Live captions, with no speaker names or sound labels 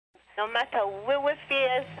No matter where we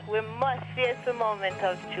face, we must face the moment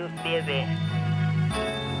of truth, baby.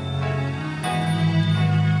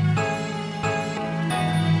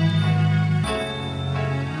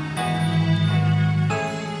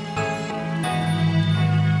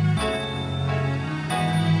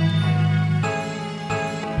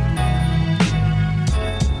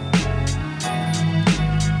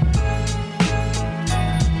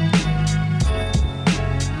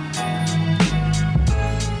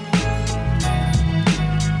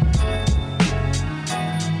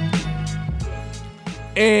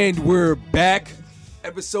 And we're back.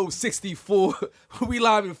 Episode 64. We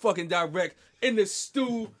live and fucking direct in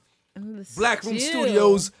the Black Room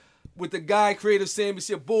Studios with the guy, Creative Sam. It's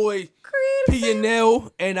your boy,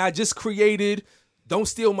 P&L. And I just created, don't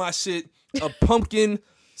steal my shit, a pumpkin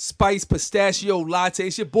spice pistachio latte.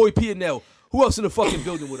 It's your boy, P&L. Who else in the fucking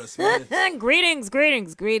building with us, man? Greetings.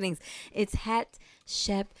 It's Hat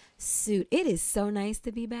Shep Suit. It is so nice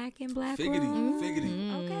to be back in Black Room.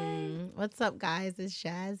 Figgity. Okay. What's up, guys? It's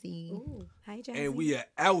Jazzy. Ooh, hi, Jazzy. And we are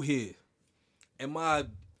out here. And my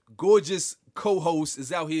gorgeous co-host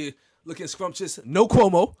is out here looking scrumptious. No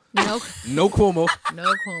Cuomo. No Cuomo.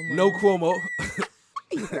 No Cuomo. No Cuomo.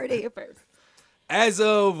 You heard it here first. As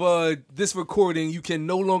of this recording, you can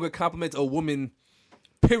no longer compliment a woman,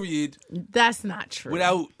 period, That's not true.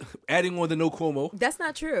 without adding on the no Cuomo. That's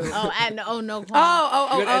not true. no Cuomo. You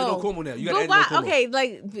gotta add no Cuomo now. You gotta But add why? no Cuomo. Okay,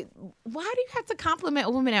 like, why do you have to compliment a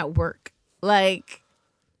woman at work? Like,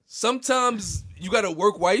 Sometimes you got a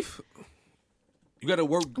work wife. You got to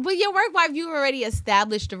work. with your work wife, you already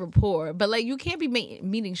established a rapport. But like, you can't be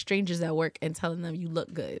meeting strangers at work and telling them you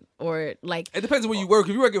look good, or like. It depends on where you work.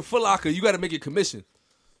 If you work at Foot Locker, you got to make it commission.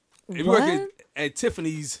 If you work at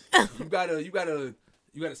Tiffany's, you gotta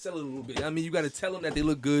sell it a little bit. I mean, you gotta tell them that they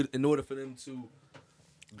look good in order for them to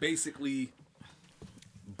basically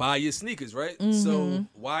buy your sneakers, right? So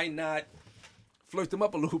why not flirt them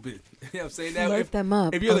up a little bit? You know what I'm saying? Now, Flirt them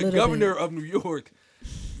up if you're a the little governor bit. of New York,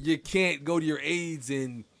 you can't go to your aides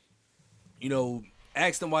and,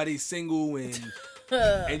 ask them why they single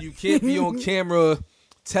and you can't be on camera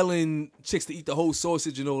telling chicks to eat the whole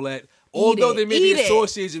sausage and all that. Although there may be a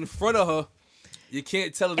sausage in front of her, you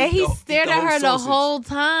can't tell her to And eat he the stared whole at her the sausage. whole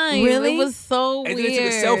time. Really? It was so And weird. then they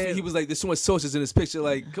took a selfie. He was like, "There's so much sausage in this picture.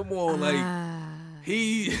 Like, come on, like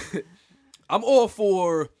he." I'm all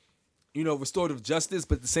for, restorative justice,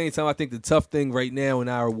 but at the same time, I think the tough thing right now in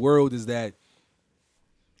our world is that,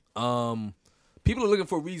 people are looking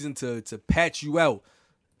for a reason to patch you out,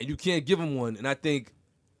 and you can't give them one. And I think,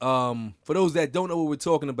 for those that don't know what we're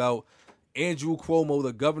talking about, Andrew Cuomo,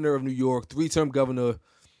 the governor of New York, 3-term governor,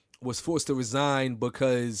 was forced to resign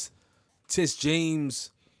because Tish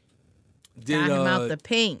James did Got him out the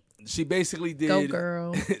paint. she basically did Go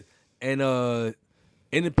girl. an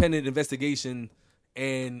independent investigation,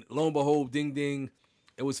 and lo and behold, ding ding,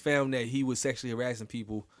 it was found that he was sexually harassing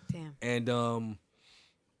people. Damn. And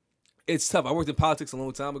it's tough. I worked in politics a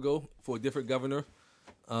long time ago for a different governor,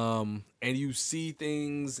 and you see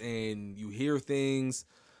things and you hear things,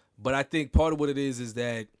 but I think part of what it is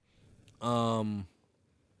that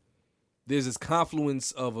there's this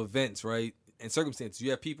confluence of events, right, and circumstances.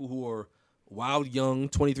 You have people who are wild young,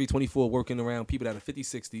 23, 24, working around people that are 50,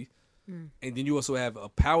 60. And then you also have a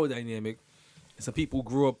power dynamic. And some people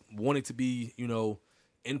grew up wanting to be,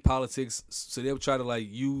 in politics. So they'll try to,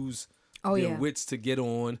 use their wits to get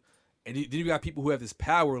on. And then you got people who have this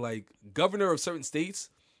power, like governor of certain states,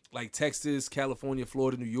 like Texas, California,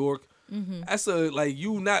 Florida, New York. Mm-hmm. That's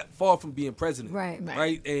you not far from being president.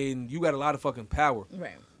 Right? And you got a lot of fucking power.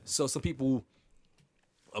 Right. So some people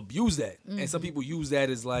abuse that. Mm-hmm. And some people use that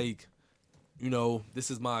as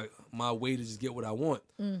this is my way to just get what I want.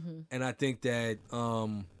 Mm-hmm. And I think that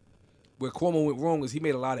where Cuomo went wrong is he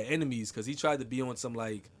made a lot of enemies because he tried to be on some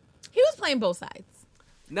He was playing both sides.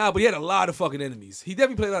 Nah, but he had a lot of fucking enemies. He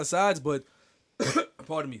definitely played a lot of sides, but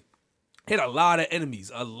pardon me. He had a lot of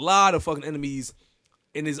enemies. A lot of fucking enemies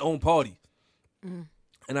in his own party. Mm.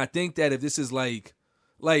 And I think that if this is like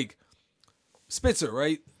Spitzer,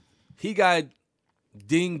 right? He got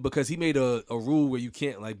dinged because he made a rule where you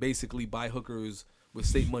can't basically buy hookers with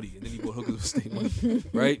state money, and then he bought hookers with state money,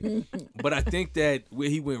 right? But I think that where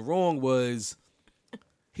he went wrong was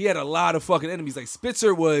he had a lot of fucking enemies. Like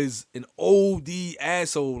Spitzer was an OD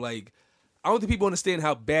asshole. I don't think people understand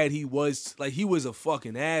how bad he was. He was a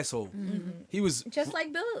fucking asshole. Mm-hmm. He was just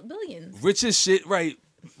like Billions. Rich as shit, right?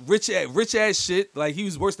 Rich ass shit. He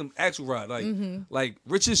was worse than Axelrod.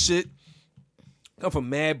 Rich as shit. Come from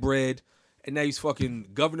mad bread. And now he's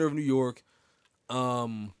fucking governor of New York.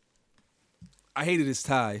 I hated his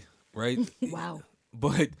tie, right? Wow.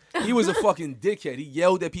 but he was a fucking dickhead. He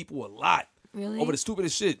yelled at people a lot Really? over the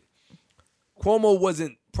stupidest shit. Cuomo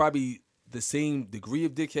wasn't probably the same degree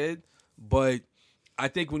of dickhead, but I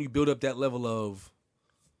think when you build up that level of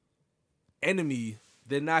enemy,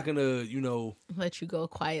 they're not gonna, Let you go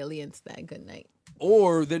quietly into that good night.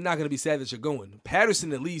 or they're not gonna be sad that you're going.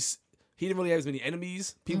 Patterson, at least, he didn't really have as many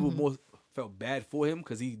enemies. People more felt bad for him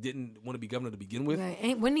because he didn't want to be governor to begin with.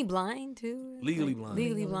 Right. Wasn't he blind too? Legally blind.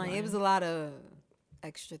 Legally blind. It was a lot of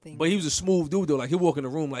extra things. But he was a smooth dude though. Like he'll walk in the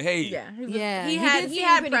room like, hey, Yeah. yeah, He did seem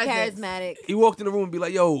had pretty presence. charismatic. he walked in the room and be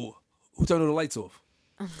like, yo, who turned all the lights off?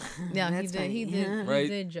 Yeah, he That's did. funny. He did. Right? He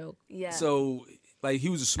did joke. Yeah. So like he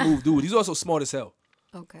was a smooth dude. He's also smart as hell.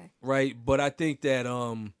 Okay. Right? But I think that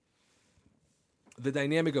the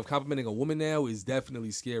dynamic of complimenting a woman now is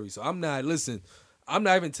definitely scary. So I'm not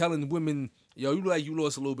even telling women, yo, you look like you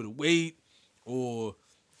lost a little bit of weight, or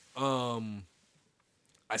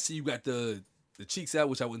I see you got the cheeks out,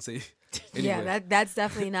 which I wouldn't say. Anyway. Yeah, that's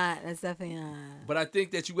definitely not. That's definitely not. But I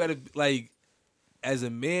think that you gotta, like, as a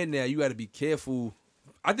man now, you gotta be careful.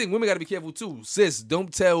 I think women gotta be careful too. Sis,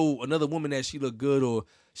 don't tell another woman that she look good, or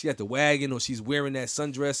she got the wagon, or she's wearing that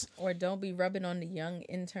sundress. Or don't be rubbing on the young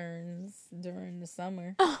interns during the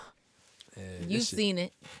summer. And You've this shit- seen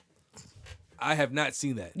it. I have not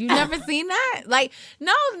seen that. You've never seen that? Like,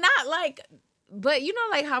 no, not like, but you know,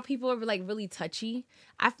 like how people are like really touchy.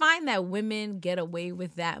 I find that women get away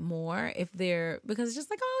with that more if they're, because it's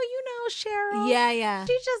just like, oh, Cheryl. Yeah.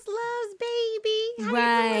 She just loves baby. How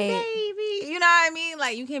Right. you doing, baby? You know what I mean?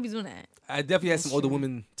 Like, you can't be doing that. I definitely had some older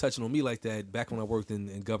women touching on me like that back when I worked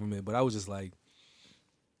in government, but I was just like,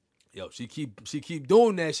 yo, she keep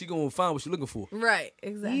doing that, she gonna find what she's looking for. Right.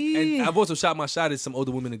 Exactly. And I've also shot my shot at some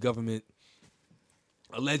older women in government,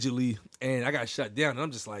 allegedly, and I got shut down. And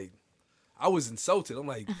I'm just like, I was insulted. I'm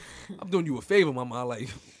like, I'm doing you a favor, mama. Like,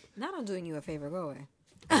 Not I'm doing you a favor. Go away.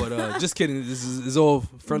 but just kidding. This is all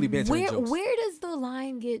friendly banter and jokes. Where does the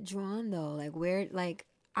line get drawn though? Like where? Like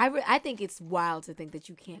I think it's wild to think that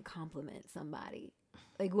you can't compliment somebody.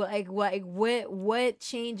 Like what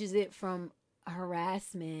changes it from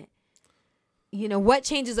harassment? You know, what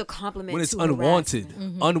changes a compliment When it's to unwanted,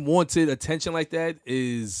 harassment? unwanted attention like that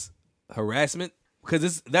is harassment,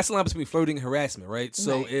 because that's the line between flirting and harassment, right?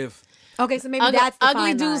 So Right. if Okay, so maybe that's the ugly fine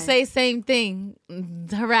line. dudes say same thing.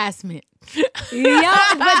 Harassment. Yeah,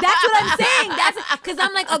 but that's what I'm saying. That's because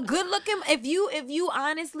I'm like a good looking. If you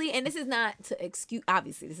honestly, and this is not to excuse.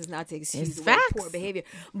 Obviously, this is not to excuse It's like, facts. poor behavior.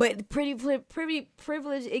 But pretty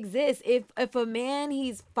privilege exists. If a man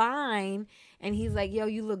he's fine and he's like, yo,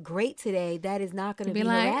 you look great today, that is not going to be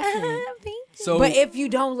harassment. so, But if you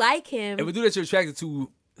don't like him, if a dude that you're attracted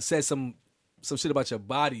to says some shit about your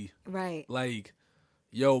body, right, like,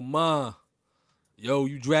 yo, ma, yo,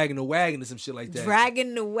 you dragging the wagon or some shit like that.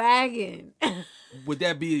 dragging the wagon. Would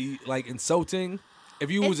that be like insulting?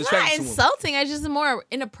 If you was It's attracted not to him, insulting. It's just more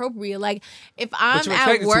inappropriate. Like if I'm you're at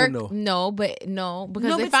attracted to work, him, though. no, because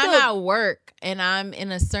No, if but I'm still- at work and I'm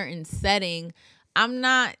in a certain setting, I'm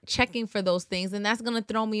not checking for those things, and that's gonna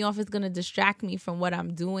throw me off. It's gonna distract me from what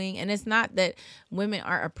I'm doing. And it's not that women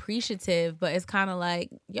are appreciative, but it's kind of like,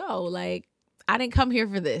 yo, like I didn't come here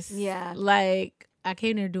for this. Yeah. like I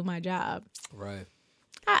came here to do my job. right?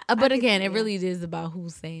 But again, it really is about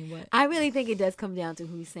who's saying what. I really think it does come down to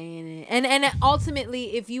who's saying it, and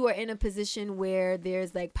ultimately, if you are in a position where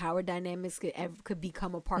there's like power dynamics could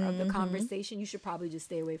become a part of the conversation, you should probably just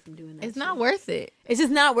stay away from doing that. It's shit. not worth it. It's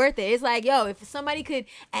just not worth it. It's like, yo, if somebody could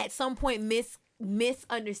at some point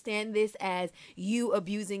misunderstand this as you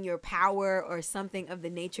abusing your power or something of the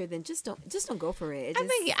nature, then just don't go for it.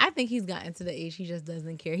 I think he's gotten to the age he just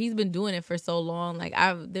doesn't care. He's been doing it for so long. Like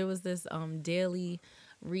there was this daily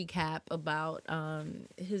recap about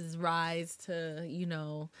his rise to,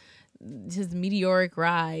 his meteoric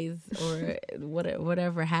rise or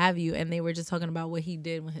whatever have you, and they were just talking about what he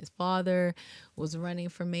did when his father was running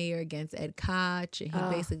for mayor against Ed Koch, and he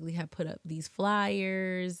basically had put up these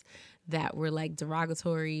flyers that were like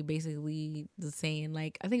derogatory, basically saying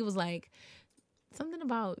like, I think it was like something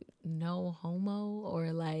about no homo,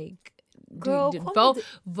 or like Girl,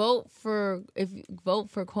 vote for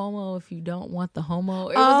Cuomo if you don't want the homo.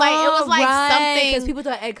 It was like something, because people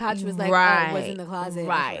thought Ed Koch was like was in the closet. I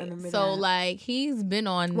right? remember So that. like he's been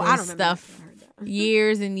on Well, I this don't remember stuff that. I heard that.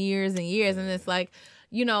 years and years and years, and it's like,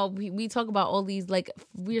 we talk about all these, like,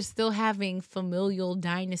 we're still having familial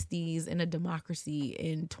dynasties in a democracy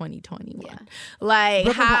in 2021. Yeah. Like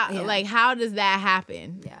Brooklyn how does that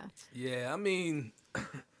happen? Yeah. Yeah, I mean,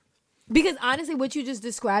 Because honestly, what you just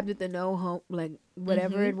described with the no home, like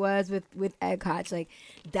whatever Mm-hmm. it was with Ed Koch, like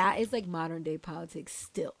that is like modern day politics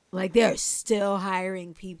still. Like they're still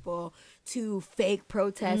hiring people to fake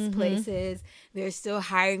protest places. They're still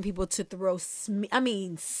hiring people to throw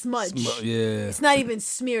smudge. Yeah. It's not even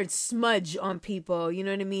smeared smudge on people. You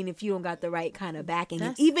know what I mean? If you don't got the right kind of backing.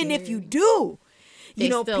 That's And even if scary. you do, They you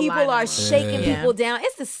know, still people line are up. shaking Yeah. people down.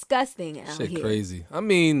 It's disgusting out Shit here. crazy. I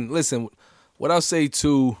mean, listen, what I'll say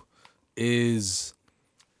too is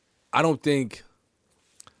I don't think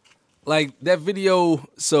like that video,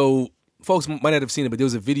 so folks might not have seen it, but there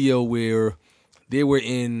was a video where they were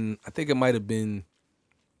in, I think it might have been,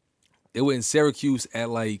 they were in Syracuse at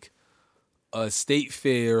like a state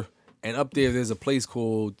fair, and up there's a place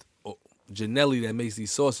called Janelli that makes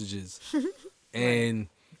these sausages. And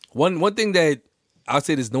one thing that I'd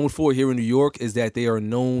say is known for here in New York is that they are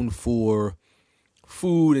known for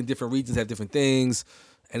food, and different regions have different things.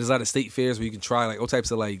 And there's a lot of state fairs where you can try like all types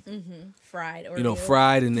of like, Fried or you know,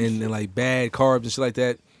 fried and like bad carbs and shit like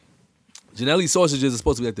that. Janelli sausages are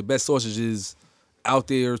supposed to be like the best sausages out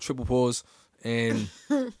there, triple pause. And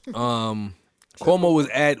Cuomo was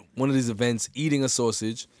at one of these events eating a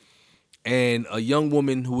sausage, and a young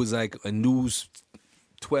woman who was like a News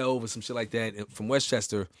 12 or some shit like that from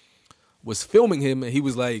Westchester was filming him, and he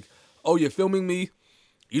was like, "Oh, you're filming me?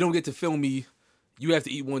 You don't get to film me. You have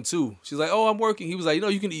to eat one too." She's like, "Oh, I'm working." He was like, "No,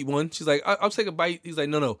 you can eat one." She's like, I'll take a bite." He's like,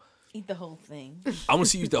 "No. Eat the whole thing. I want to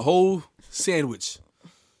see you eat the whole sandwich."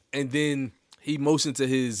 And then he motioned to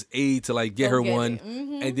his aide to like get Go her get one, it.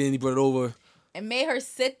 and then he brought it over, And made her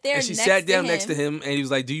sit there and she next sat down to next to him, and he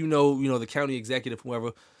was like, "Do you know the county executive,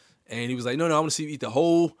 whoever?" And he was like, "No, I want to see you eat the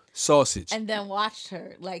whole sausage." And then watched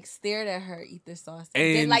her, like stared at her eat the sausage.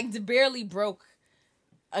 And- then like barely broke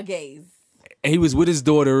a gaze. And he was with his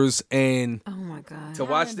daughters, and Oh my God. to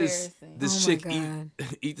watch this embarrassing. Oh my chick God.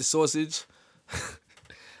 eat the sausage,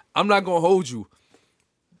 I'm not gonna hold you.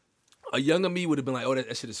 A younger me would have been like, "Oh,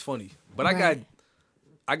 that shit is funny," but Right.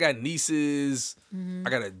 I got nieces, I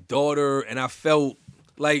got a daughter, and I felt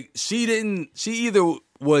like she either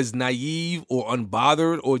was naive or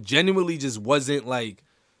unbothered or genuinely just wasn't like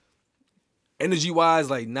energy wise,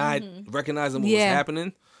 like not recognizing what was Yeah.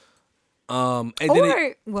 happening. And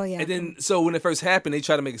then yeah. and then, so when it first happened, they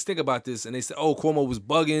tried to make us think about this, and they said, "Oh, Cuomo was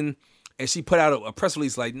bugging," and she put out a press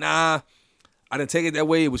release like, "Nah, I didn't take it that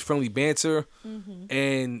way. It was friendly banter."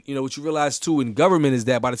 And you know what you realize too in government is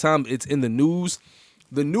that by the time it's in the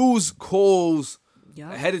news calls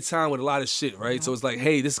Yup. ahead of time with a lot of shit, right? So it's like,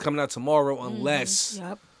 "Hey, this is coming out tomorrow, unless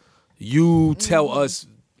Yep. you tell us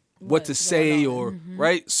what to What's say," going or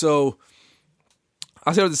right. So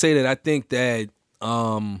I say to say that I think that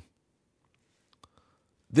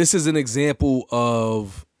this is an example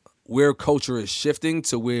of where culture is shifting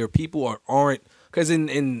to where people aren't, because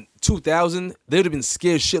in 2000 they would have been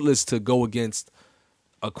scared shitless to go against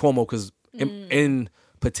a Cuomo, because in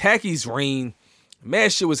Pataki's reign,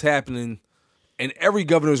 mad shit was happening, and every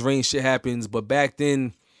governor's reign shit happens. But back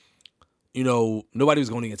then, you know, nobody was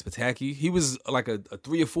going against Pataki. He was like a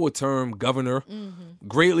 3 or 4 term governor,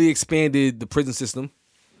 greatly expanded the prison system,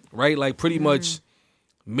 right? Like pretty much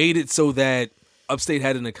made it so that upstate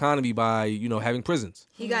had an economy by, you know, having prisons.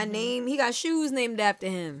 He got shoes named after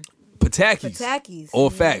him. Patakis. All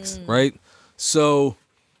facts, right? So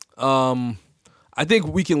I think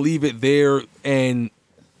we can leave it there, and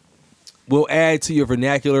we'll add to your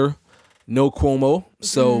vernacular, no Cuomo.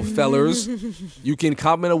 So fellers, you can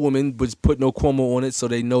compliment a woman, but put no Cuomo on it so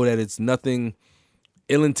they know that it's nothing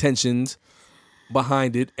ill-intentioned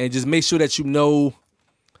behind it. And just make sure that you know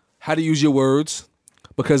how to use your words,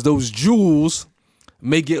 because those jewels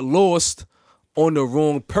may get lost on the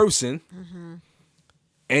wrong person.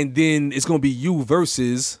 And then it's going to be you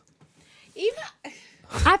versus Even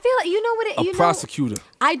I feel like, you know what it, a you know, prosecutor.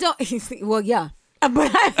 I don't. Well, yeah,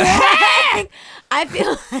 but I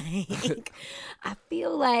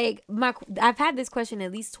feel like I've had this question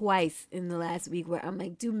at least twice in the last week where I'm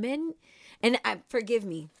like, do men? And forgive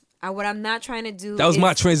me, what I'm not trying to do. That was is,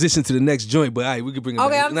 my transition to the next joint, but all right, we could bring it Okay,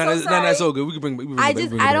 back. I'm No, so no, sorry. that's all good. We could bring it back.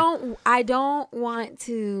 I don't want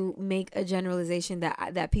to make a generalization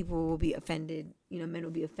that people will be offended. You know, men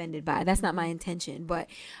will be offended by. That's not my intention, but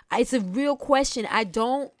it's a real question. I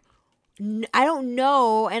don't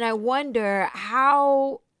know, and I wonder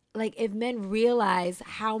how, like, if men realize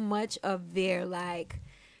how much of their, like,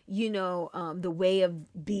 you know, the way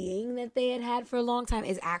of being that they had for a long time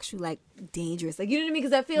is actually like dangerous. Like, you know what I mean?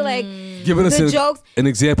 Because I feel like Giving us the jokes, an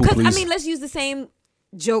example, 'cause, please. I mean, let's use the same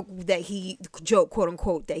quote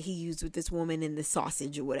unquote that he used with this woman in the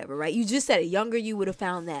sausage or whatever, right? You just said it. Younger you would have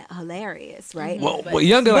found that hilarious, right? Well,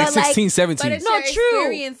 younger, like But, like, 16, 17. But it's No, your true.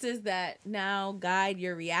 experiences that now guide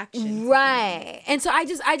your reaction. Right. And so I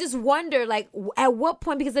just wonder, like, at what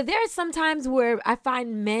point, because there are some times where I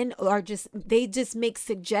find men are they just make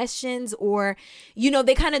suggestions, or,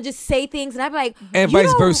 they kind of just say things, and I'm like, And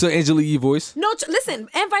vice versa, Angela Yee voice. No, listen,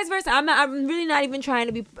 and vice versa. I'm really not even trying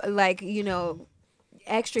to be like,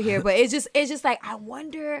 extra here, but it's just like, I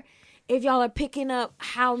wonder if y'all are picking up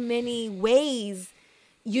how many ways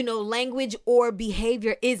language or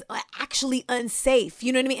behavior is actually unsafe.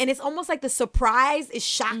 You know what I mean? And it's almost like the surprise is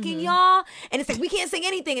shocking y'all, and it's like, we can't say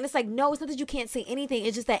anything, and it's like, no, it's not that you can't say anything,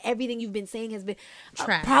 it's just that everything you've been saying has been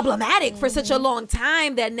problematic for such a long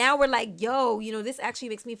time that now we're like, yo, this actually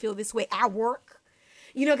makes me feel this way at work.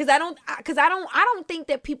 Because I don't think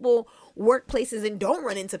that people work places and don't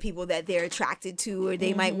run into people that they're attracted to or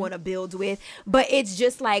they might want to build with. But it's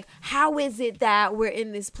just like, how is it that we're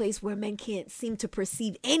in this place where men can't seem to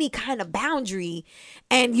perceive any kind of boundary?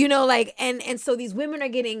 And, and so these women are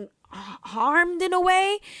getting harmed in a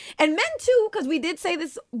way, and men too, because we did say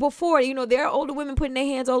this before, there are older women putting their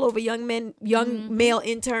hands all over young male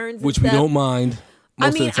interns. Which we don't mind.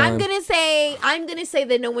 I'm gonna say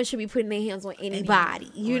that no one should be putting their hands on anybody.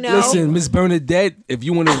 Listen, Miss Bernadette, if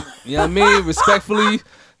you want to,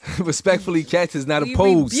 respectfully, Cat is not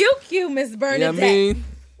opposed. We rebuke you, Miss Bernadette. You know what I mean?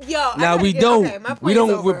 Yo, now we don't. We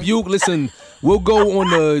don't rebuke. Listen, we'll go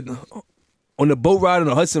on the boat ride on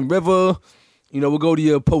the Hudson River. We'll go to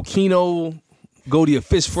your Pokino, go to your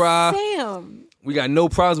fish fry. Sam, we got no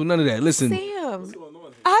problems with none of that. Listen, Sam, what's going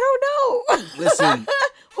on? I don't know. Listen.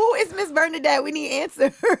 Who is Miss Bernadette? We need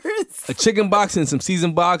answers. A chicken box and some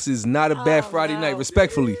seasoned box is not a bad Friday night,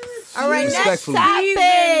 respectfully. All right, respectfully. next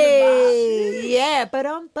topic. Yeah, but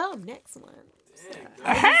next one.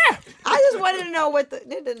 I just wanted to know it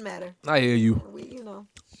doesn't matter. I hear you.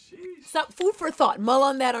 Some food for thought. Mull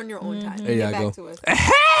on that on your own time. There Get back you to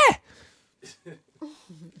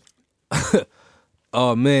us.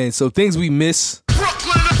 Oh man, so things we miss.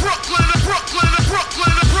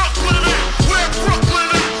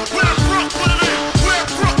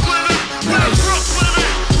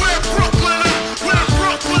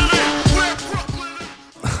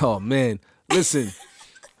 Oh man, listen,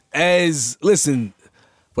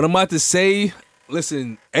 what I'm about to say,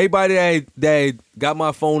 everybody that got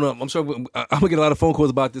my phone up, I'm sure I'm gonna get a lot of phone calls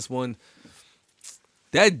about this one.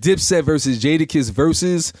 That Dipset versus Jadakiss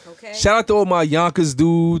versus. Okay. Shout out to all my Yonkers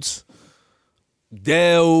dudes,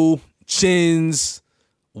 Dell, Chins,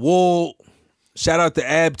 Walt. Shout out to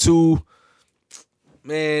Ab too.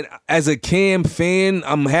 Man, as a Cam fan,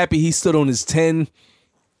 I'm happy he stood on his 10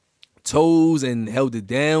 toes and held it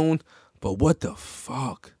down. But what the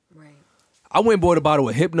fuck? Right. I went and bought a bottle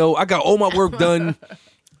of Hypno. I got all my work done.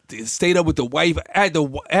 Stayed up with the wife. I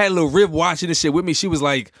had Lil Rib watching this shit with me. She was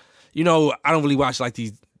like, I don't really watch like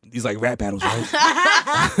these like rap battles,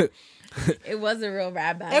 right? It was a real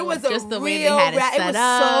rap battle. It was just the way they had it set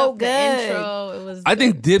up. So good. The intro. It was. I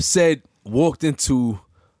think Dipset walked into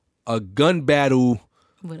a gun battle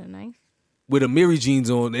with a knife, with a Mary jeans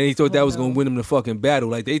on, and they thought that was gonna win them the fucking battle.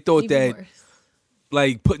 Like they thought even worse.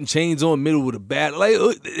 Like putting chains on middle of the battle, like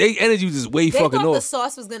they energy was just way they fucking thought off. The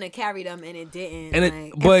sauce was gonna carry them, and it didn't.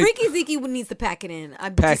 And but Freaky Zeke needs to pack it in.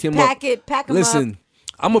 Pack him up. Listen,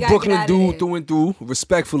 I'm a Brooklyn dude through and through.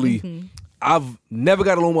 Respectfully, mm-hmm. I've never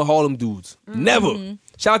got along with Harlem dudes. Mm-hmm. Never.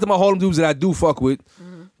 Shout out to my Harlem dudes that I do fuck with,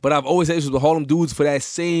 but I've always had issues with Harlem dudes for that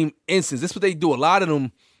same instance. That's what they do. A lot of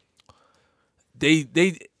them,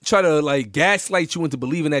 they try to like gaslight you into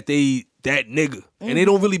believing that they that nigga, and they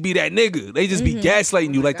don't really be that nigga. They just be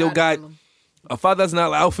gaslighting you like they got a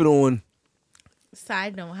 $5,000 outfit on.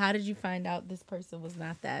 Side note: how did you find out this person was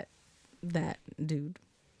not that dude?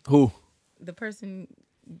 Who? The person.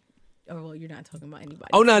 Or well, you're not talking about anybody.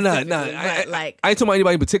 Oh no. I ain't talking about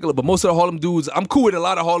anybody in particular, but most of the Harlem dudes, I'm cool with a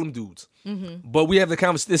lot of Harlem dudes. Mm-hmm. But we have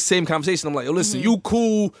this same conversation. I'm like, yo, listen, you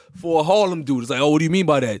cool for a Harlem dude. It's like, oh, what do you mean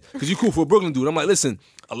by that? Because you cool for a Brooklyn dude. I'm like, listen,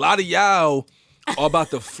 a lot of y'all are about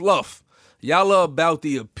the fluff. Y'all are about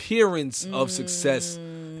the appearance of success.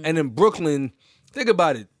 And in Brooklyn, think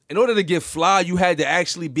about it. In order to get fly, you had to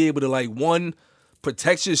actually be able to like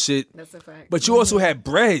protect your shit. That's a fact. But you also had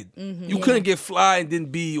bread. You couldn't get fly and then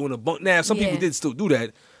be on a bunk. Now, some people did still do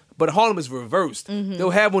that, but Harlem is reversed. They'll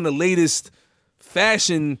have on the latest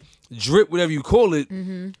fashion drip, whatever you call it,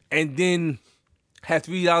 and then have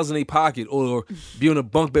 $3 in their pocket or be on a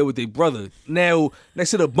bunk bed with their brother. Now,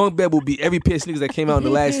 next to the bunk bed will be every pair of sneakers that came out in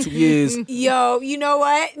the last 2 years. Yo, you know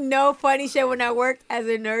what? No funny shit. When I worked as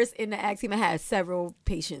a nurse in the ACT team, I had several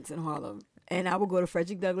patients in Harlem. and I would go to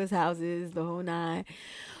Frederick Douglass houses, the whole nine.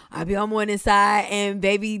 I'd be on Morningside, and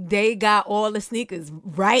baby, they got all the sneakers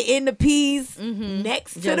right in the P's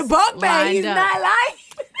next to the Just bunk bag. lined He's up. not lying.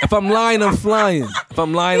 If I'm lying, I'm flying. If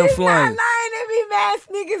I'm lying, I'm He's flying. not lying. There be mad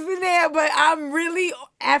sneakers in there, but I'm really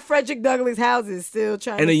at Frederick Douglass houses still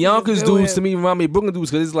trying And to the see Yonkers what's good dudes with to him. me remind me of Brooklyn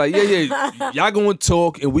dudes because it's like, yeah, y'all going to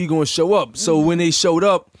talk and we going to show up. So when they showed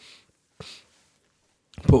up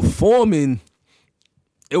performing,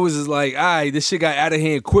 it was just like, all right, this shit got out of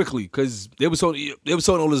hand quickly because they was talking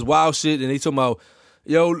all this wild shit and they talking about,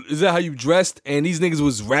 yo, is that how you dressed? And these niggas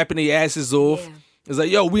was rapping their asses off. Yeah. It's like,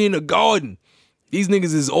 yo, we in the garden. These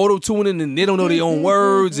niggas is auto-tuning and they don't know their own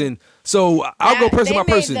words. And so I'll go person by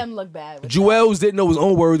person. They made them look bad. with Jewels didn't know his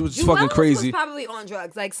own words, which is fucking Jewels crazy. was probably on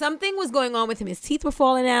drugs. Like something was going on with him. His teeth were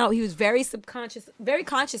falling out. He was very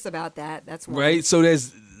conscious about that. That's one. Right? So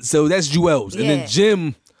that's Jewels. And Yeah. then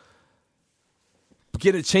Jim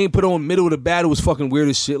get a chain put on middle of the battle was fucking weird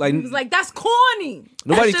as shit. Like He was like, that's corny.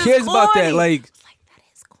 nobody That's cares just about that. corny. Like That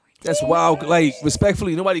is corny. that's wild. Like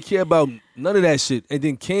respectfully, nobody care about none of that shit. And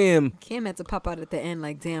then Cam, Cam had to pop out at the end.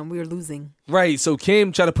 Like, damn, we were losing. right? So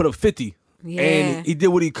Cam tried to put up 50. Yeah. And he did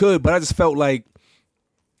what he could, but I just felt like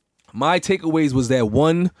my takeaways was that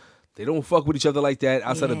one, they don't fuck with each other like that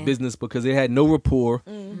outside Yeah. of business because they had no rapport.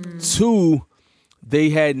 Two, they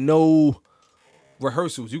had no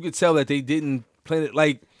rehearsals. You could tell that they didn't plan it.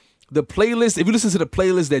 Like the playlist, if you listen to the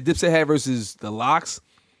playlist that Dipset had versus the Locks,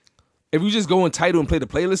 if you just go on Tidal and play the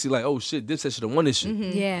playlist, you're like, oh shit, Dipset should have won this shit.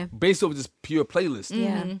 Yeah. Based off just pure playlist.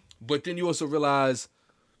 Yeah. But then you also realize,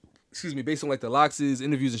 based on like the Locks'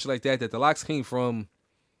 interviews and shit like that the Locks came from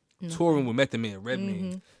touring with Method Man,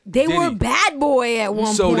 Redman. They Diddy. were bad boy at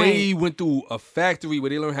one So point. they went through a factory where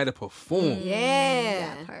they learned how to perform.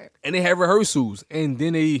 Yeah. And they had rehearsals. And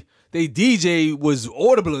then they DJ was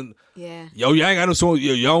audible and, Yeah. yo, y'all ain't got no song.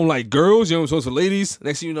 Y'all don't like girls. You don't songs for ladies.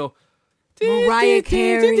 Next thing you know, Mariah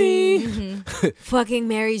Carey, fucking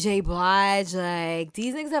Mary J. Blige, like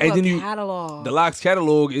these niggas have And a then catalog. The Locks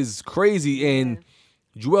catalog is crazy. And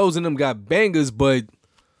Jewels and them got bangers, but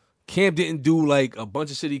Cam didn't do like a bunch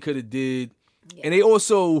of shit he could have did. And they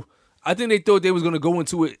also, I think they thought they was gonna go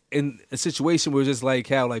into it in a situation where it's just like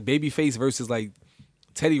how like Babyface versus like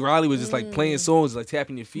Teddy Riley was just like playing songs like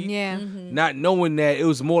tapping your feet. Yeah. Not knowing that it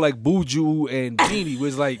was more like Buju and Beanie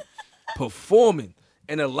was like performing.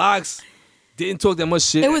 And the Locks didn't talk that much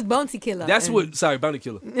shit. It was Bounty Killer. That's and- what sorry, Bounty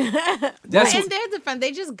Killer. Well, That's and what, they're different.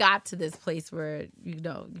 They just got to this place where you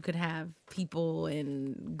could have people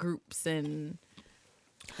and groups and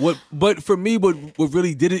but for me what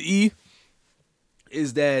really did it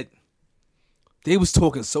is that they was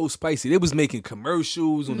talking so spicy. They was making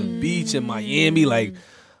commercials on the beach in Miami, like,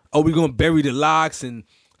 oh, we gonna bury the Locks and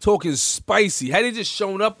talking spicy. Had they just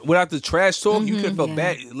shown up without the trash talk, you could have felt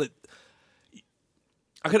bad. Like,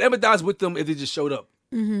 I could empathize with them if they just showed up.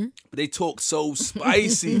 But they talk so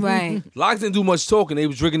spicy. Right. Locks didn't do much talking. They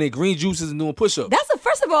was drinking their green juices and doing push-ups.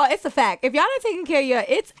 First of all, it's a fact. If y'all not taking care of your,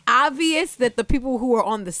 it's obvious that the people who are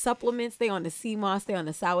on the supplements, they on the sea moss, they on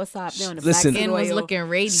the soursop, they on the Listen. black seed and was oil. looking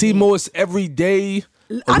radiant. See Morris every day.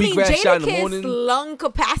 I A mean, wheatgrass shot in the Jadakiss morning. lung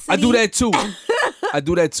capacity. I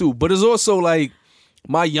do that too. But it's also like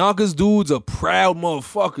my Yonkers dudes are proud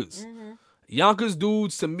motherfuckers. Yonkers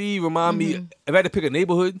dudes to me remind me, if I had to pick a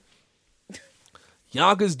neighborhood,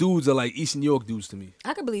 Yonkers dudes are like East New York dudes to me.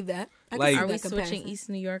 I can believe that. I can Like- see Are we that switching comparison. East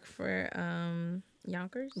New York for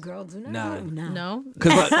Yonkers? Girl, do not. Nah. No.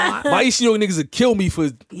 Because my East New York niggas would kill me for,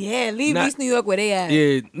 Yeah, leave Not- East New York where they at.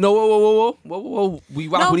 yeah, no, whoa. We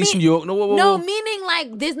rock with East New York. No, whoa. No, meaning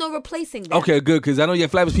like there's no replacing that. Okay, good, because I know your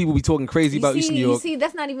Flappers people be talking crazy about East New You York. see,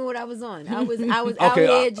 that's not even what I was on. I was out Okay,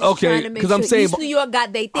 there just okay, trying to make 'cause sure I'm saying- East New York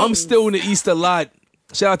got they things. I'm still in the East a lot.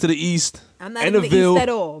 Shout out to the East. I'm not and in the Ville. East at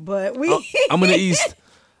all, but we. I'm in the East.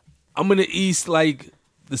 I'm in the East, like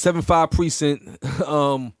the 7-5 precinct.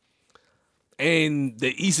 And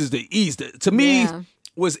the East is the East. To me, Yeah.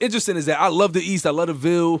 what's interesting is that I love the East. I love the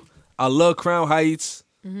Ville. I love Crown Heights.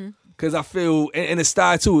 Because I feel, and the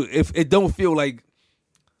style too, if it don't feel like,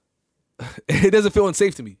 it doesn't feel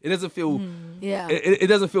unsafe to me. It doesn't feel, Yeah. it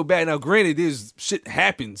doesn't feel bad. Now, granted, there's shit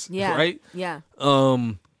happens, Yeah. right? Yeah.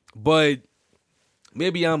 But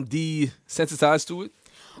maybe I'm desensitized to it.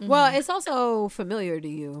 Well, it's also familiar to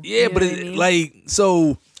you. Yeah, You but know it, what I mean? like,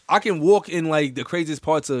 so I can walk in like the craziest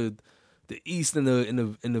parts of the East and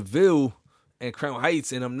the Ville and Crown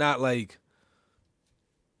Heights, and I'm not like,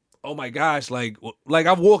 oh my gosh, like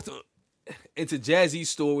I've walked into Jazzy's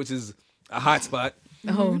store, which is a hot spot,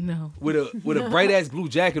 Oh no. with a bright ass blue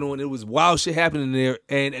jacket on. It was wild shit happening there,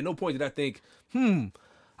 and at no point did I think,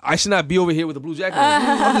 I should not be over here with a blue jacket.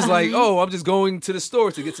 I'm just like, oh, I'm just going to the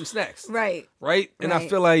store to get some snacks. Right. Right? And I Right.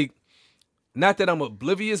 feel like, not that I'm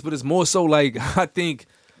oblivious, but it's more so like, I think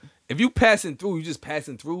if you passing through, you just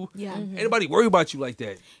passing through. Yeah. Ain't nobody worry about you like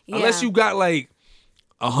that. Yeah. Unless you got like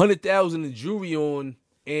 100,000 in jewelry on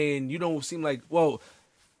and you don't seem like, well,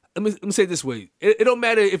 let me say it this way. It don't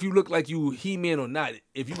matter if you look like you He-Man or not.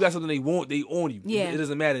 If you got something they want, they own you. Yeah. It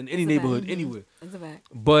doesn't matter in any That's a fact. neighborhood, anywhere. That's a fact.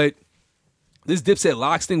 But this Dipset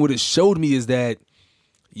Locks thing, what it showed me is that,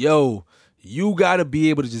 yo, you got to be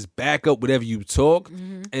able to just back up whatever you talk.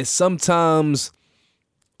 Mm-hmm. And sometimes,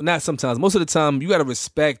 not sometimes, most of the time, you got to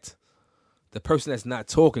respect the person that's not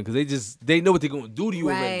talking because they know what they're going to do to you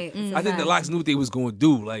Right. already. It's a I think the fact. Locks knew what they was going to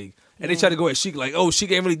do. Like, and they tried to go at Sheik like, oh,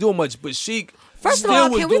 Sheik ain't really doing much. But Sheik First of still all,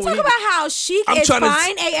 was can we doing talk he- about how Chic I'm is trying to-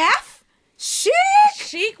 fine AF? Chic.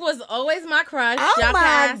 Sheik was always my crush. Oh Y'all my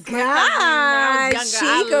passed my cousin when I God. was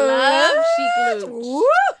younger. I love Sheik Luch. Woo.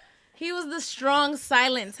 He was the strong,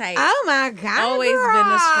 silent type. Oh my God. Always girl. been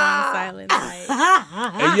the strong, silent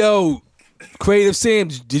type. Hey, yo, Creative Sam,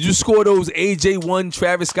 did you score those AJ1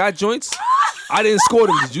 Travis Scott joints? I didn't score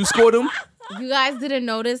them. Did you score them? You guys didn't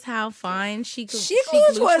notice how fine Sheik Chic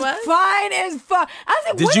Luch was fine as fuck. I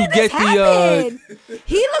said, Did when you did this get the, happen?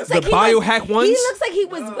 He looks the like he biohack was, ones? He looks like he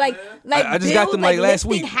was like I just got build, them, like, last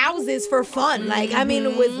lifting week. houses for fun. Like I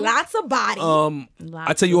mean, with lots of body.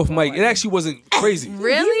 I tell you off mic, it actually wasn't crazy.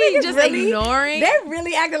 Really? These niggas Just really- ignoring? They're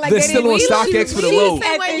really acting like They're they still didn't on read StockX you. for the She low.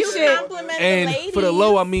 said when this you shit. compliment the And ladies. for the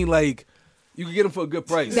low, I mean, like, you can get them for a good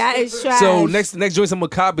price. That is trash. So next joint I'm gonna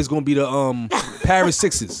cop is gonna be the Paris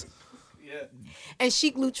Sixes. And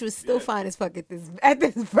Chic Luch was still fine as fuck at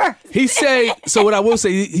this verse. He said, so what I will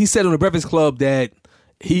say, he said on the Breakfast Club that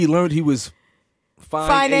he learned he was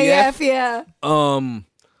fine AF. yeah.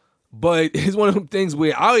 But it's one of them things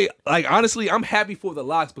where honestly, I'm happy for the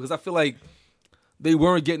Locks because I feel like they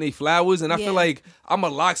weren't getting their flowers, and I Yeah. feel like I'm a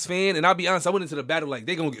Locks fan, and I'll be honest, I went into the battle like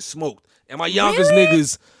they gonna get smoked, and my youngest Really?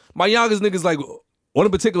 niggas, like one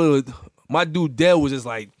in particular, my dude Dell was just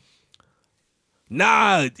like,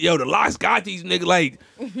 nah, yo, the Locks got these niggas, like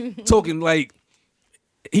talking like.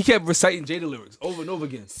 He kept reciting Jada lyrics over and over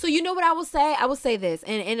again. So you know what I will say? I will say this,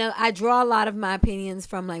 and I draw a lot of my opinions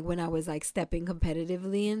from like when I was like stepping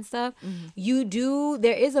competitively and stuff.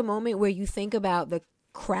 There is a moment where you think about the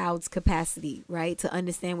crowd's capacity, right, to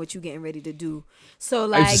understand what you're getting ready to do. So I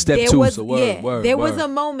used like to step there too, was so word, there was word. a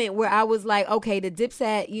moment where I was like, okay, the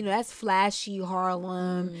Dipset, that's flashy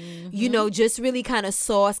Harlem, just really kind of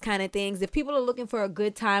sauce kind of things. If people are looking for a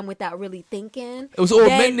good time without really thinking, It was all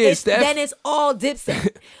men there, Steph. then it's all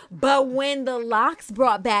Dipset. But when the Locks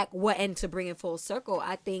brought back and to bring it full circle,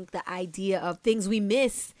 I think the idea of things we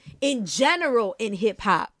miss in general in hip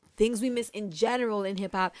hop. Things we miss in general in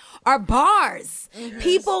hip hop are bars.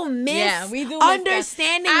 People miss Yeah, we do miss that.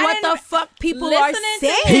 understanding I what the didn't- fuck people are listening to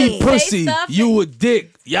saying. He Say pussy, stuff you a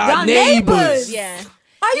dick, y'all Y'all neighbors. neighbors. Yeah.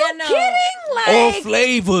 Are you Yeah, no. kidding? All Like,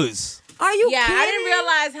 flavors. are you Yeah, kidding? I didn't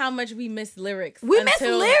realize how much we missed lyrics. We missed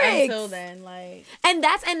lyrics. Until then, like. And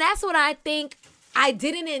that's what I think I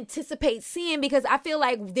didn't anticipate seeing, because I feel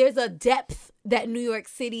like there's a depth that New York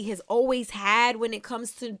City has always had when it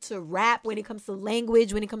comes to rap, when it comes to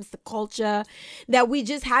language, when it comes to culture, that we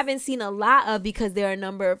just haven't seen a lot of, because there are a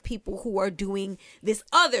number of people who are doing this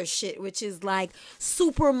other shit, which is like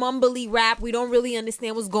super mumbly rap. We don't really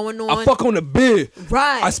understand what's going on. I fuck on the beer.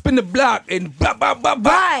 Right. I spin the block and blah blah blah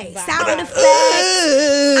blah. Right. Sound effects.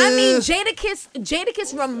 I mean,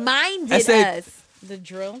 Jadakiss reminded I said- us. The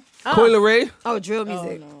drill. Coil Ray. Oh, drill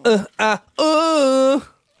music.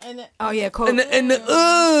 And it, Oh yeah, And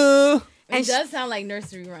the it does sound like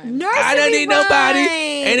nursery rhyme. Nursery I don't need nobody. rhymes.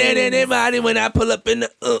 And then anybody when I pull up in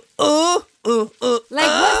the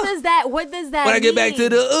Like what does that when I get mean? back to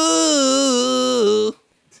the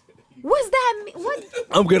What's that mean? What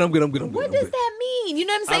I'm good. what does that mean? You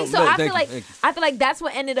know what I'm saying? don't So know. I Thank feel you, like thank you. that's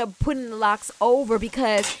what ended up putting the Locks over,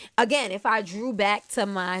 because again, if I drew back to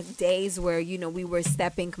my days where we were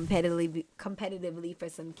stepping competitively for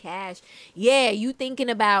some cash, yeah, you thinking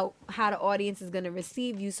about how the audience is going to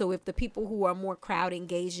receive you. So if the people who are more crowd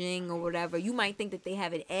engaging or whatever, you might think that they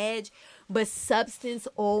have an edge, but substance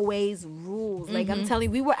always rules. Like I'm telling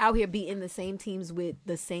you, we were out here beating the same teams with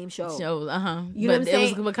the same show. So, You know what I'm It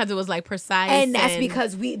saying? was because it was like precise. And that's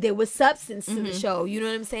because there was substance to the show. You know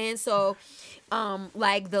what I'm saying? So,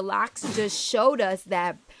 like the Locks just showed us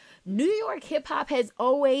that New York hip hop has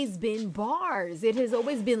always been bars. It has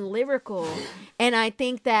always been lyrical. And I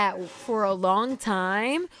think that for a long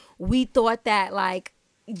time, we thought that like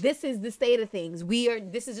this is the state of things.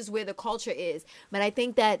 This is just where the culture is. But I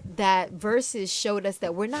think that Versus showed us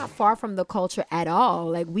that we're not far from the culture at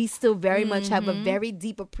all. Like, we still very much have a very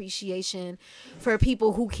deep appreciation for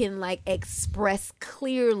people who can like express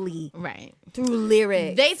clearly Right. through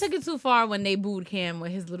lyrics. They took it too far when they booed Cam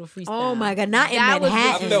with his little freestyle. Oh my God, not in That was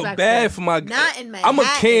Manhattan. I felt bad for my. Not in I'm a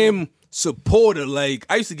Manhattan. Cam supporter. Like,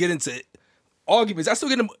 I used to get into arguments. I still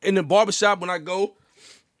get in the barbershop when I go.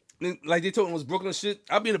 Like, they told me it was Brooklyn shit.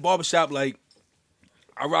 I'll be in the barbershop, like,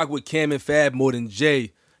 I rock with Cam and Fab more than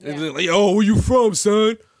Jay. And they're like, yo, where you from,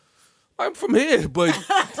 son? I'm from here, but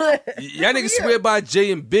y'all niggas swear by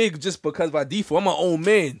Jay and Big just because by default. I'm my own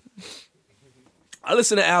man. I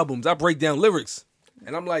listen to albums. I break down lyrics.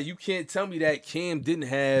 And I'm like, you can't tell me that Cam didn't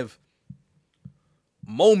have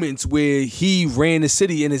moments where he ran the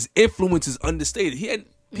city and his influence is understated. He had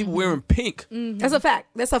people wearing pink. That's a fact.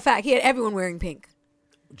 That's a fact. He had everyone wearing pink.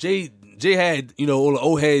 Jay had, you know, all the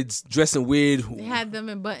old heads dressing weird. They had them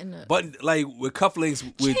in button up. But like with cufflinks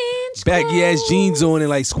with Change baggy ass clothes. jeans on and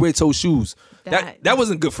like square toe shoes. That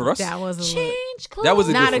wasn't good for us. That was a look. Change clothes. That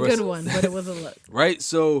wasn't Not good a for us. good one, but it was a look. Right?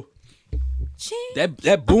 So Change.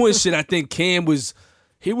 that booing shit, I think Cam was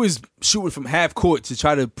shooting from half court to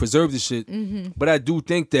try to preserve the shit. But I do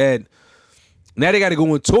think that now they got to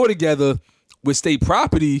go on tour together with State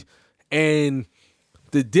Property, and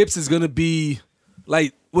the Dips is gonna be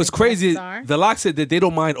like what's crazy. star? The Lock said that they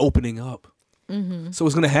don't mind opening up. So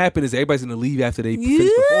what's gonna happen is everybody's gonna leave after they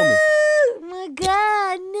finish performing, Oh my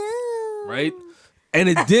God, no. right? And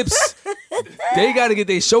the Dips, they got to get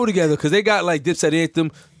their show together because they got like Dips at Anthem,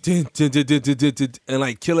 dun, dun, dun, dun, dun, dun, dun, and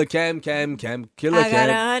like Killer Cam, Killer I got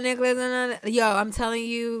Cam. 100 clips on. Yo, I'm telling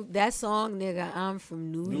you, that song, nigga, I'm from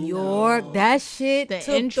New York. That shit The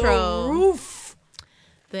took intro. the roof.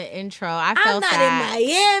 The intro, I I'm felt not that. in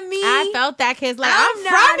Miami. I felt that kid's like, I'm I'm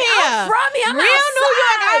not- from here. I'm from here. I'm Real New York,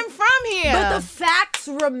 outside. I'm from here. But the facts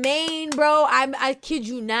remain, bro. I kid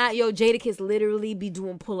you not. Yo, Jadakiss literally be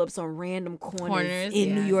doing pull-ups on random corners in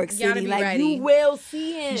yeah. New York You gotta City. be Like, ready. you will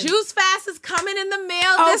see him. Juice Fast is coming in the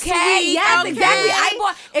mail this Okay, week. yes, okay? exactly. I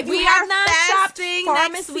bought. If you We have are not shopped fasting next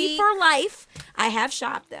Pharmacy week. for Life, I have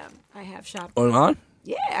shopped them. I have shopped. On?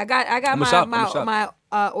 Yeah, I got I'ma shop, I'ma shop. my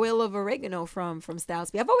oil of oregano from Styles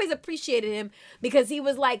P. I've always appreciated him because he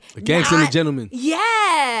was like A gangster and a not- gentleman.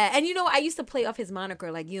 Yeah, and you know I used to play off his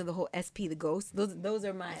moniker, like, you know, the whole SP the Ghost. Those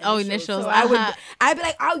are my initials. So Uh-huh. I'd be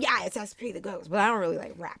like, oh yeah, it's SP the Ghost, but I don't really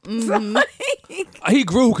like rap. Mm-hmm. So, He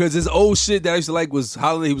grew because his old shit that I used to like was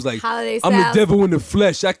Holiday. He was like, Holiday I'm the Styles. devil in the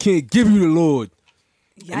flesh. I can't give you the Lord.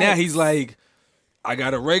 And now Yikes. he's like, I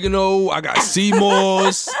got oregano. I got sea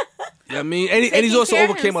moss. You know what I mean? And he's Taking also care of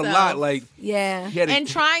overcame a himself. lot. Like, yeah. he had a, And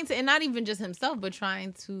trying to, and not even just himself, but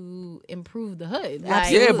trying to improve the hood. Like,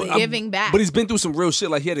 Absolutely. yeah, but giving back. But he's been through some real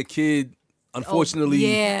shit. Like, he had a kid, unfortunately,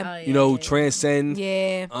 Yeah. you know, transcend.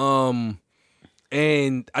 Yeah.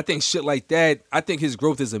 And I think shit like that, I think his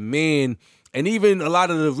growth as a man, and even a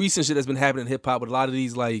lot of the recent shit that's been happening in hip hop with a lot of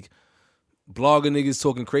these like blogger niggas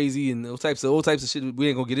talking crazy and all types of shit we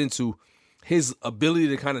ain't gonna get into. His ability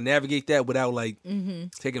to kind of navigate that without like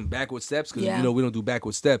taking backward steps, because Yeah. you know we don't do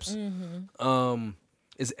backward steps,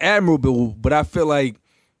 is admirable. But I feel like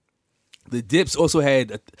the Dips also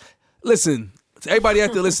had. Listen, to everybody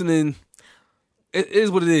out there listening, it is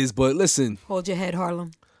what it is. But listen, Hold your head, Harlem.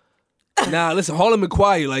 nah, listen, Harlem been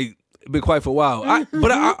quiet, like been quiet for a while. I'm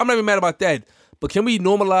not even mad about that. But can we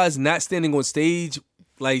normalize not standing on stage,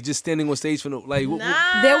 like just standing on stage for no, like?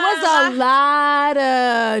 There was a lot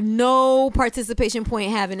of no participation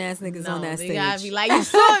point having ass niggas on that they stage. gotta be like, you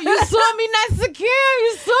saw me not secure.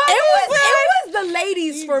 You saw me. It was the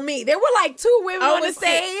ladies for me. There were like two women on the it's-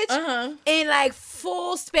 stage uh-huh. in like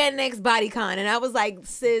full spandex bodycon, and I was like,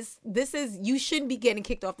 sis, you shouldn't be getting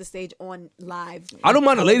kicked off the stage on live. I don't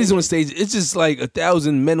mind the ladies on the stage. It's just like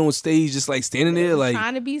 1,000 men on stage, just like standing there, like.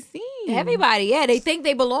 trying to be seen. Everybody, yeah, they think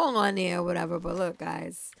they belong on there or whatever. But look,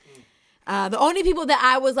 guys, the only people that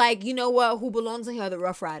I was like, you know what, who belongs on here are the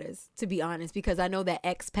Rough Riders, to be honest, because I know that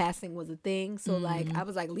X passing was a thing. So like, I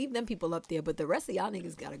was like, leave them people up there, but the rest of y'all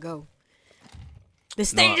niggas gotta go. The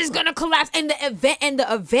stage is gonna collapse, and the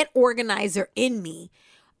event organizer in me.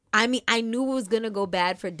 I mean, I knew it was gonna go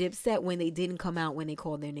bad for Dipset when they didn't come out when they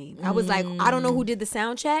called their name. I was like, I don't know who did the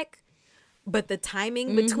sound check, but the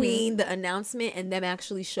timing between the announcement and them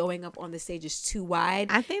actually showing up on the stage is too wide.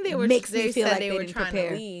 I think they were. Makes they me feel said like they were didn't trying prepare.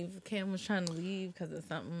 to leave. Cam was trying to leave because of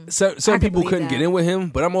something. Some I could people believe couldn't that. get in with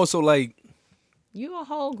him, but I'm also like, You a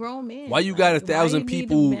whole grown man. why you got Like, 1,000 why you need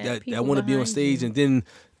people mad that people want to be on behind stage, you? and then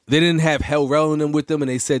they didn't have Hell Rel in them with them, and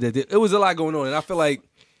they said that it was a lot going on, and I feel like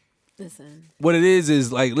Listen, what it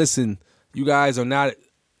is like, listen, you guys are not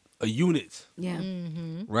a unit, Yeah.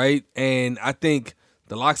 right? And I think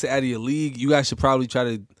the Locks are out of your league. You guys should probably try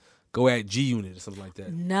to go at G Unit or something like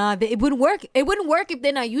that. Nah, it wouldn't work. It wouldn't work if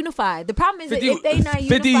they're not unified. The problem is that if they're not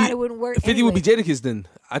 50 unified, it wouldn't work. 50 would be anyway. Jadakiss then.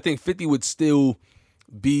 I think 50 would still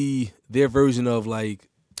be their version of like.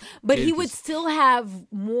 But he Jadakiss. would still have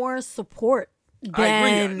more support. I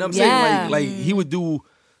agree. Than, I'm yeah. saying like he would do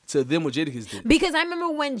to them what Jadakiss did. Because I remember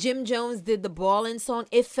when Jim Jones did the Ballin' song,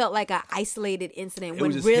 it felt like an isolated incident. It When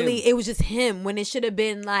was just really him. it was just him. When it should have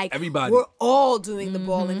been like Everybody. we're all doing the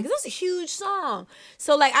Ballin' because it was a huge song.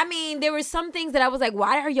 So like I mean, there were some things that I was like,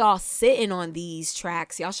 why are y'all sitting on these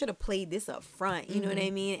tracks? Y'all should have played this up front. You know what I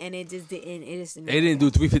mean? And it just didn't. It just didn't. They didn't do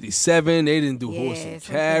 357. They didn't do Yeah, Horse and some things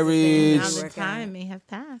Carriage. Now didn't the work time out. may have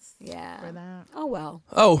passed. Yeah. For that. Oh well.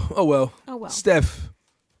 Oh well. Oh, well. Steph,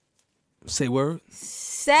 say word.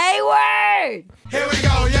 Say word. Here we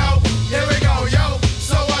go, yo. Here we go, yo.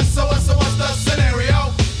 So what's the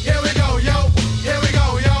scenario? Here we go, yo. Here we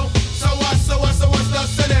go, yo. So what's the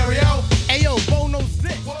scenario? Hey, yo, Bono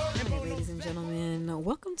Six. Hey, ladies and gentlemen,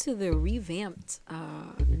 welcome to the revamped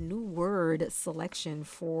new word selection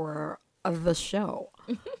for the show.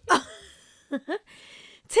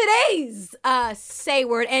 Today's say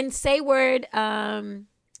word, and say word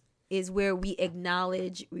is where we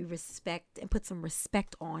acknowledge, we respect, and put some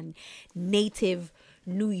respect on native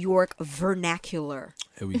New York vernacular.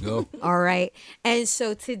 Here we go. All right. And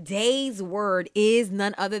so today's word is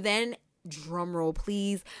none other than, drum roll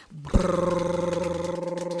please.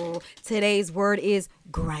 Today's word is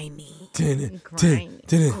grimy. Grimy. Grimy.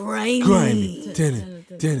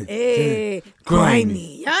 Hey,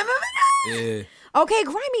 grimy. Y'all remember that? Yeah. Okay,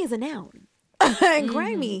 grimy is a noun. And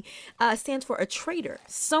grimy stands for a traitor,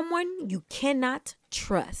 someone you cannot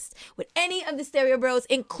trust. With any of the Stereo Bros,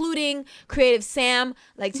 including Creative Sam,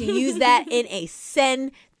 like to use that in a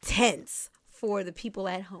sentence for the people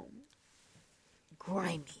at home.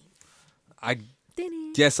 Grimy. I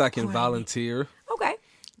guess I can volunteer. Okay.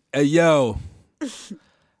 Hey, yo.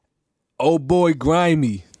 Old boy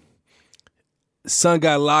Grimy. Son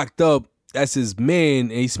got locked up. That's his man,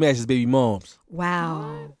 and he smashed his baby moms.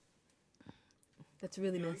 Wow. That's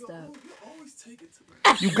really messed up.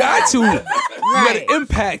 You got to. You got to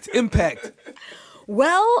impact.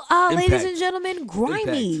 Well, ladies Impact. and gentlemen,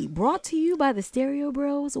 Grimy, Impact. brought to you by the Stereo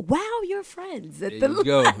Bros. Wow, your friends at There you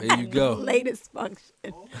go. There you go. latest function.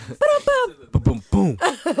 Ba-dum-bum. Boom, boom, boom.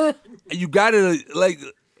 And you got to, like,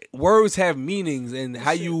 words have meanings, and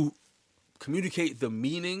how you communicate the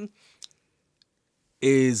meaning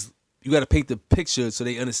is you got to paint the picture so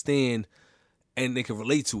they understand and they can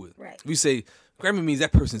relate to it. Right. If you say, grimy means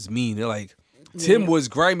that person's mean, they're like, Tim was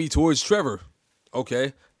grimy towards Trevor.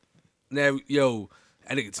 Okay. Now, yo,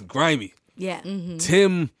 I think it's grimy. Yeah.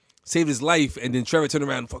 Tim saved his life, and then Trevor turned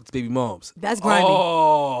around and fucked his baby moms. That's grimy.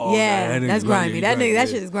 Oh, yeah, man, that's grimy. That nigga, that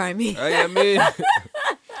yeah. shit is grimy. I mean,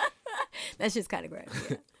 That shit's kind of grimy.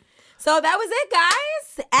 Yeah. So that was it,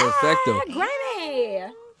 guys. Perfecto.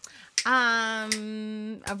 Grimy.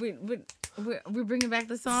 Are we bringing back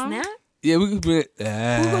the song? Snap. yeah, we could bring it. Who's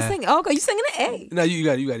gonna sing? Oh, okay, you singing the A. No, you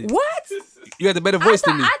got it. What? You got the better voice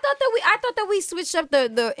than me. I thought that we switched up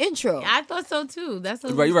the intro. I thought so too. That's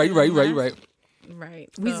what You're right. Right.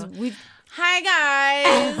 We, So- we Hi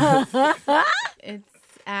guys. It's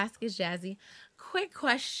Ask Is Jazzy. Quick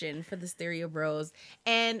question for the Stereo Bros,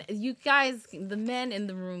 and you guys, the men in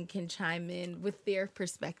the room, can chime in with their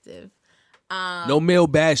perspective. No male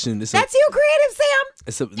bashing. that's you, Creative Sam.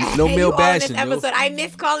 It's a no Hey, male you on bashing. this episode. I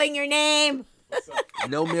miss calling your name.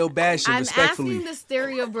 No male bashing. I'm Respectfully. asking the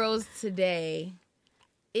Stereo Bros today: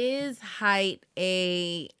 is height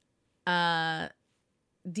a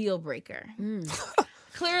deal breaker?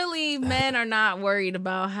 Clearly, men are not worried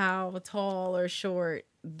about how tall or short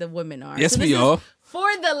the women are. Yes, this we is are. For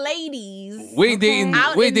the ladies, We ain't dating.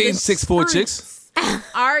 out We in ain't the dating 6'4" chicks. streets,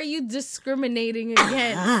 are you discriminating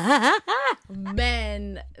against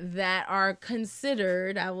men that are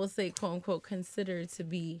considered, I will say, quote unquote, considered to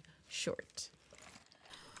be short?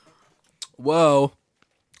 Well,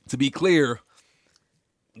 to be clear,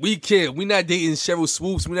 we can't. We not dating Cheryl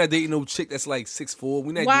Swoops. We not dating no chick that's like 6'4".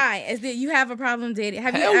 We not. Why? Is it you have a problem dating?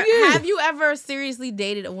 Have Hell you yeah. have you ever seriously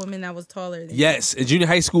dated a woman that was taller than you? Yes, in junior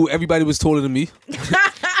high school, everybody was taller than me.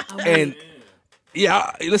 And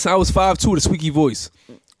yeah, listen, I was 5'2" with a squeaky voice,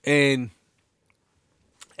 and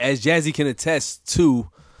as Jazzy can attest to,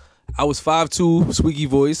 I was 5'2", squeaky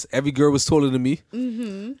voice. Every girl was taller than me,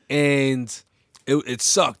 and it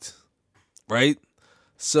sucked, right?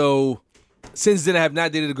 So since then, I have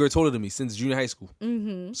not dated a girl taller than me since junior high school.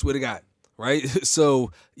 Swear to God, right?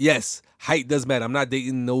 So yes, height does matter. I'm not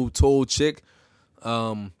dating no tall chick,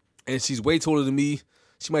 and she's way taller than me.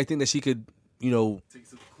 she might think that she could, Take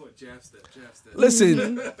some court, jab step.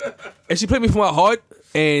 listen. If she played me for my heart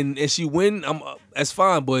and she win, that's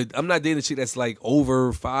fine. But I'm not dating a chick that's like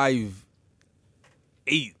over 5'8".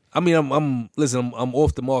 I mean, I'm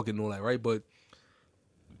off the market and all that, right? But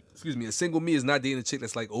excuse me, a single me is not dating a chick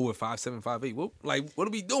that's like over 5'7", 5'8". What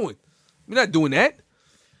are we doing? We're not doing that.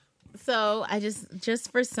 So I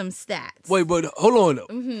just for some stats. Wait, but hold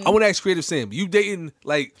on. I want to ask Creative Sam. You dating,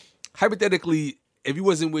 like, hypothetically, if you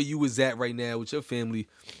wasn't where you was at right now with your family,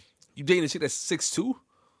 you dating a chick that's 6'2"? No,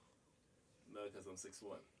 because I'm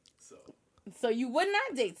 6'1". So you would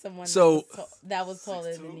not date someone that was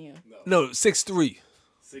taller 6'2"? than you. No, 6'3".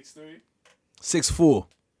 6'3"? 6'4".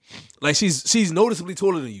 Like, she's noticeably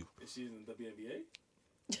taller than you. Is she in the WNBA?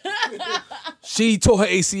 She tore her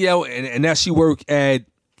ACL, and now she work at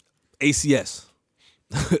ACS.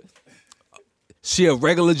 She a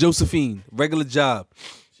regular Josephine, regular job.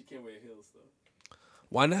 She can't wear heels, though.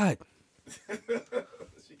 Why not? She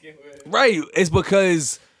can't wear heels. Right. It's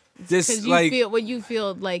because this, Because like, you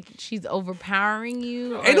feel like she's overpowering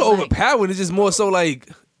you. ain't no or, like, overpowering. It's just more so like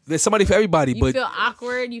there's somebody for everybody. You But feel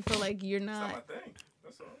awkward. You feel like you're It's not not. my thing.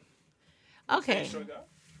 That's all. Okay. Short guy?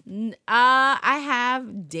 I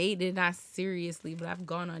have dated, not seriously, but I've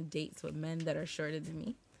gone on dates with men that are shorter than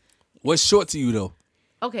me. what's short to you though?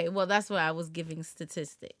 Okay, well, that's what I was giving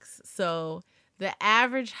statistics. So the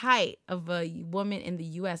average height of a woman in the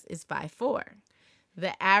U.S. is 5'4".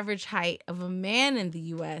 The average height of a man in the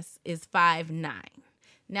U.S. is 5'9".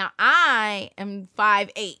 Now, I am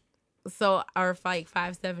 5'8", so or like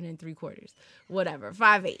 5'7" and 3/4, whatever,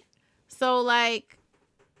 5'8". So like,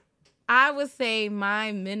 I would say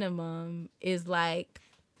my minimum is like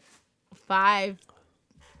 5'10",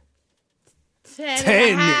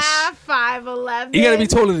 5'11". He gotta be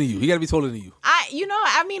taller than you.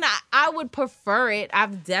 I would prefer it.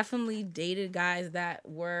 I've definitely dated guys that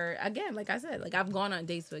were, again, like I said, like I've gone on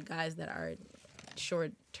dates with guys that are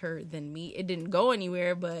shorter than me. It didn't go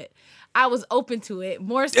anywhere, but I was open to it.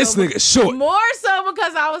 More so, This nigga short. More so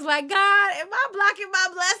because I was like, God, am I blocking my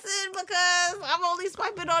blessing because I'm only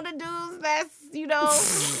swiping on the dudes that's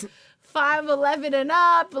 5'11" and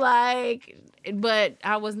up, like. But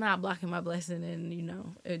I was not blocking my blessing, and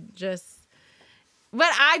it just. But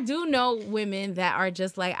I do know women that are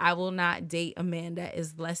just like, I will not date a man that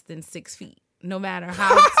is less than 6 feet, no matter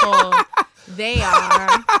how tall they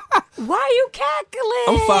are. Why are you cackling?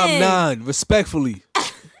 I'm 5'9", respectfully.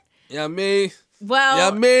 You know what I mean? Well, you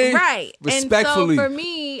know what I mean? Right. Respectfully. And so for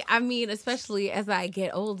me, I mean, especially as I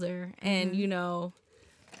get older and,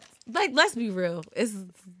 like, let's be real. It's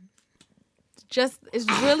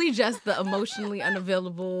really just the emotionally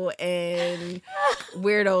unavailable and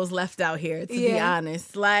weirdos left out here, to be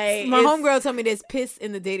honest. Like, my homegirl told me there's piss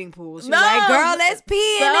in the dating pool. She's No. like, girl, let's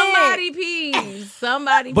pee in it.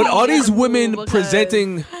 Somebody But pee are in these the pool women because-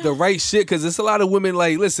 presenting the right shit? Because there's a lot of women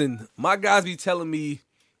like, listen, my guys be telling me,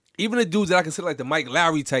 even the dudes that I consider like the Mike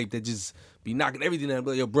Lowry type that just be knocking everything down.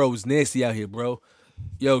 Like, yo, bro, it's nasty out here, bro.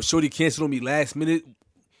 Yo, shorty canceled on me last minute.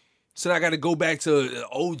 So I got to go back to the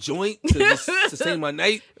old joint to just sustain my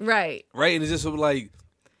night. Right. Right? And it's just like,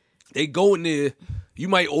 they go in there, you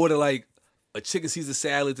might order like a chicken Caesar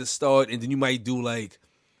salad to start, and then you might do like,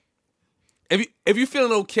 if you're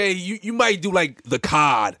feeling okay, you might do like the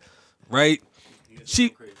cod, right?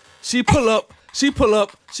 She pull up,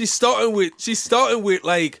 she's starting with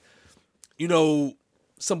like,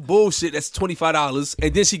 some bullshit that's $25,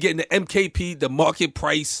 and then she getting the MKP, the market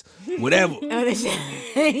price, whatever. Right?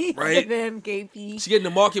 The MKP. She getting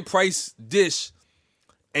the market price dish,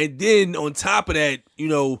 and then on top of that,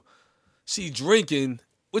 she drinking,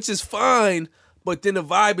 which is fine, but then the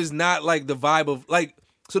vibe is not like the vibe of like.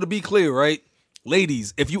 So to be clear, right,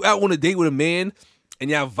 ladies, if you out on a date with a man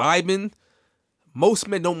and y'all vibing, most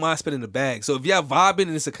men don't mind spending the bag. So if y'all vibing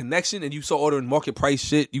and it's a connection and you start ordering market price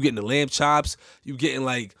shit, you getting the lamb chops, you getting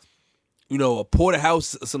like, a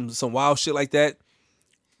porterhouse, some wild shit like that.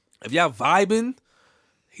 If y'all vibing,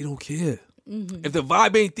 he don't care. Mm-hmm. If the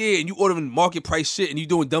vibe ain't there and you ordering market price shit and you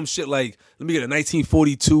doing dumb shit like, let me get a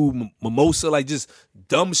 1942 mimosa, like just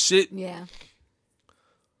dumb shit. Yeah.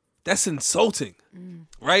 That's insulting.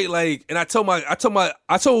 Right? Like, and I told a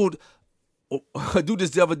dude this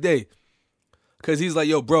the other day. Cause he's like,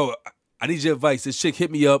 yo, bro, I need your advice. This chick hit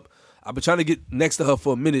me up. I've been trying to get next to her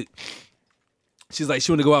for a minute. She's like,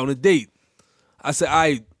 she want to go out on a date. I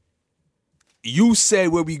said, you said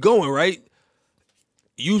where we going, right?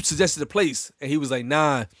 You suggested a place. And he was like,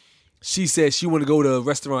 nah. She said she want to go to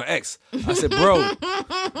restaurant X. I said,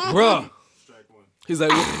 bruh. He's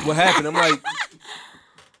like, what happened? I'm like,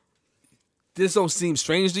 this don't seem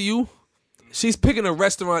strange to you? she's picking a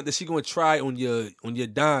restaurant that she's gonna try on your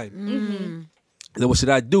dime. Mm-hmm. Then what should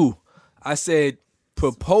I do? I said,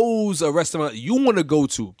 propose a restaurant you want to go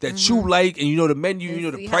to that you like, and you know the menu, you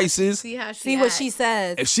know the prices. See what she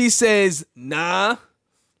says. If she says nah,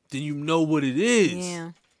 then you know what it is.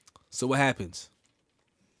 Yeah. So what happens?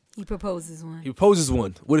 He proposes one. He proposes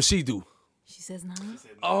one. What does she do? She says no.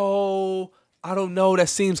 Oh, I don't know. That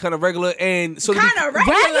seems kind of regular. And so Kind of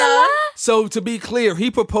regular. So to be clear,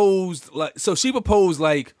 he proposed like she proposed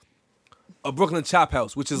like a Brooklyn Chop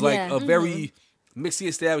House, which is like Yeah. a very mixy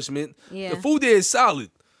establishment. Yeah. The food there is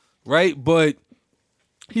solid, right? But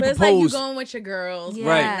he But it's like you proposed. going with your girls, Yeah.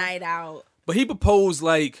 Right. night out. But he proposed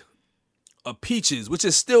like a Peaches, which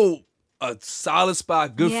is still a solid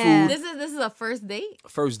spot, good Yeah. food, This is a first date.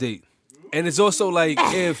 first date. And it's also like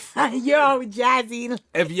if Yo, Jazzy.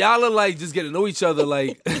 y'all are like just getting to know each other,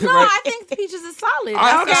 like No, right? I think Peaches is solid.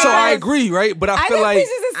 So I agree, right? But I feel think like Peaches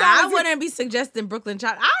is I solid. wouldn't be suggesting Brooklyn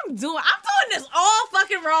Chop. I'm doing this all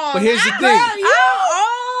fucking wrong. But here's the thing. I'm like,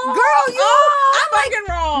 fucking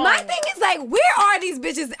wrong. my thing is like, where are these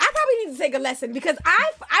bitches? I probably need to take a lesson because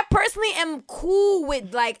I personally am cool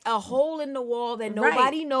with like a hole in the wall that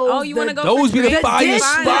nobody knows. Oh, you want to go? Those for be the drinks? fire dish,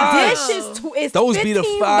 spots. The dish is those be the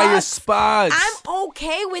 15 fire bucks. spots. I'm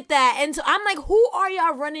okay with that, and so I'm like, who are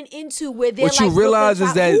y'all running into where they're What like, you realize Brooklyn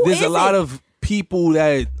is that Chop? Who there's a is lot it? of people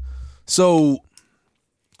that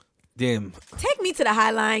damn. Take me to the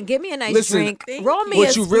High Line, give me a nice Listen, drink, roll me.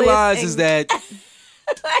 What a you spliff realize is and- that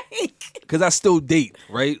like, because I still date,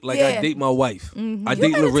 right? Like I Yeah. date my wife. I you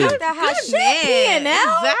date better Loretta. tell that hot Good shit, man.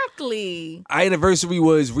 P&L. Exactly. Our anniversary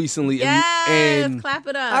was recently, Yes. and Clap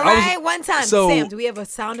it up. All I was- right, one time. so- Sam, do we have a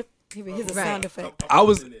sound? Here's a sound effect. I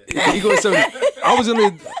was I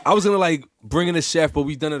was gonna like bring in a chef, but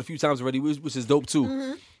we've done it a few times already, which is dope too.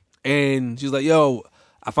 Mm-hmm. And she's like, "Yo,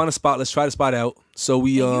 I found a spot. Let's try the spot out." So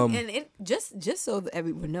we And it just so that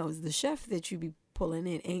everyone knows, the chef that you be pulling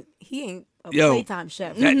in ain't a Yo, playtime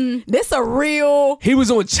chef. that- This a real. he was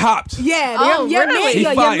on Chopped. Yeah, Oh, your really? man, He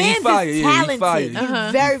your fire, he man's fire, is yeah, he talented. fire. He's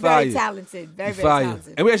Uh-huh. very, He very fire. talented. Very, He very fire.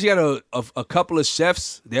 talented. And we actually got a couple of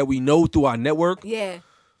chefs that we know through our network. Yeah.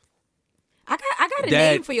 I got a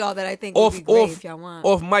That- name for y'all that I think Off would be great off if y'all want.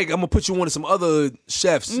 off mic, I'm gonna put you on to some other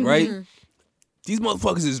chefs, right? These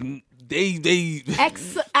motherfuckers is they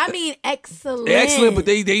Excellent. they're excellent, but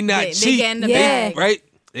they not They cheap. getting the Yeah. bag. Right?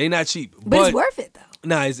 They not cheap. But it's worth it though.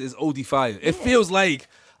 Nah, it's OD fire. It feels like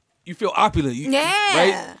you feel opulent. Yeah.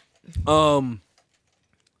 Right?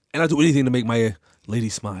 And I do anything to make my lady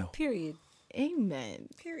smile. Period. Amen.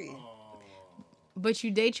 Period. But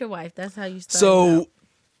you date your wife. That's how you start. So,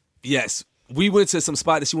 yes, we went to some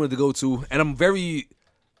spot that she wanted to go to, and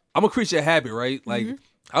I'm a creature of habit, right? Like,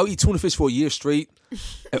 I'll eat tuna fish for a year straight.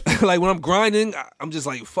 Like, when I'm grinding, I'm just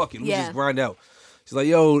like, fuck it, we Yeah. just grind out. She's like,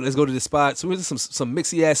 yo, let's go to this spot. So we went to some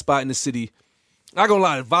mixy ass spot in the city. Not gonna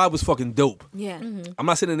lie, the vibe was fucking dope. Yeah. I'm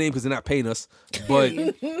not saying the name because they're not paying us, but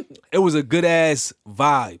it was a good ass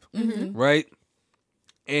vibe, right?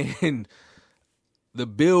 And the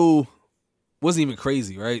bill wasn't even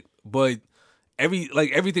crazy, right? But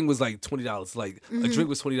everything was like $20. Like a drink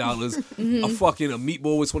was $20, a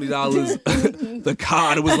meatball was $20. The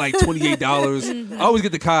cod was like $28. I always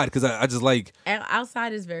get the cod because I just like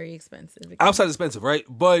outside is very expensive. outside expensive, right?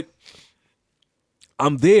 But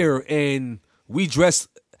I'm there and we dress.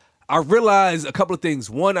 I realized a couple of things.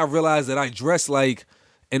 One, I realized that I dress like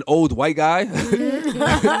an old white guy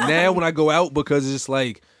now when I go out because it's just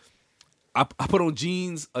like I put on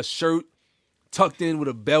jeans, a shirt, tucked in with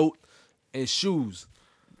a belt and shoes.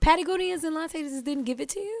 Patagonians and lattes just didn't give it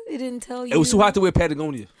to you. It didn't tell you. It was too hot to wear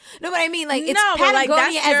Patagonia. No, but I mean, like, it's No, but, like,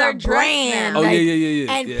 Patagonia that's your as a dress brand. now. Oh, like,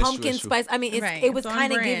 yeah. And Yeah, it's pumpkin true, it's true. spice. I mean, Right, it was it's on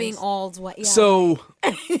kind of brand. giving all's what. Yeah. So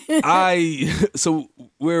so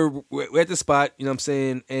we're at the spot, you know what I'm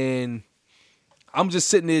saying, and I'm just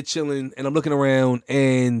sitting there chilling and I'm looking around,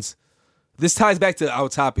 and this ties back to our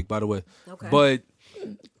topic, by the way. Okay. But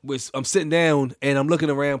I'm sitting down and I'm looking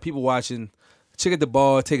around, people watching, chick at the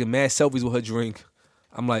bar taking mad selfies with her drink.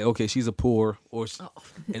 I'm like, okay, she's a poor or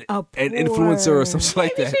an influencer or something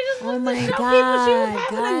like that. Oh my Show God, people she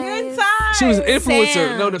was having a good guys. time. She was an influencer.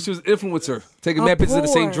 Sam. No, she was an influencer taking A mad pictures of the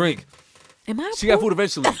same poor. drink. Am I? She got food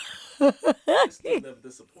eventually. Never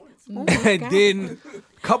disappoints. And then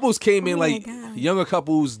couples came in, Oh my like God. younger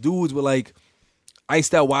couples, dudes with like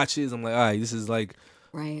iced out watches. I'm like, all right, this is like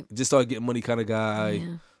Right. just start getting money kind of guy.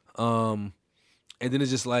 Yeah. And then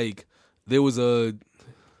it's just like there was a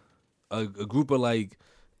group of like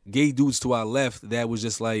gay dudes to our left that was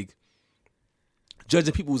just like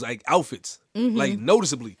judging people's like outfits, like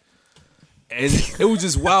noticeably. And it was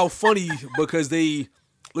just wild funny because they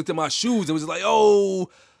looked at my shoes and was like, oh,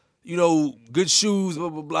 good shoes, blah,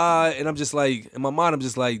 blah, blah. And I'm just like, in my mind, I'm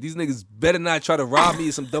just like, these niggas better not try to rob me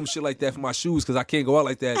or some dumb shit like that for my shoes because I can't go out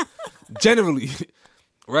like that generally,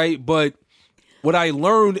 right? But what I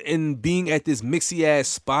learned in being at this mixy-ass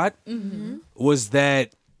spot was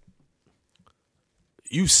that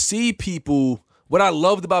you see people. What I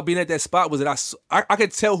loved about being at that spot was that I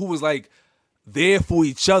could tell who was like there for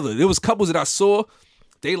each other. There was couples that I saw,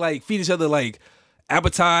 they like feed each other like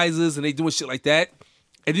appetizers and they doing shit like that.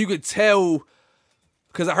 And you could tell,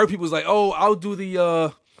 because I heard people was like, oh, I'll do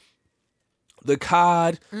the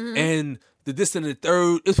cod and the this and the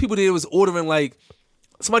third. There's people there was ordering like,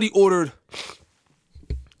 somebody ordered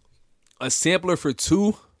a sampler for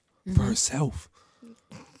 2 for herself.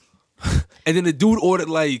 And then the dude ordered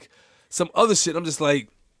like some other shit. I'm just like,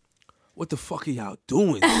 what the fuck are y'all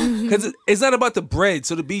doing? Because it's not about the bread.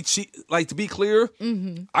 So to be to be clear,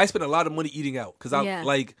 I spend a lot of money eating out because I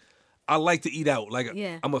like to eat out. Like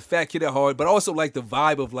I'm a fat kid at heart, but I also like the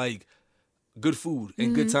vibe of like good food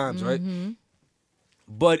and good times, right?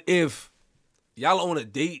 But if y'all are on a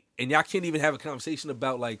date and y'all can't even have a conversation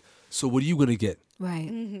about like, so what are you gonna get?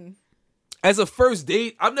 Right. As a first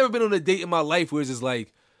date, I've never been on a date in my life where it's just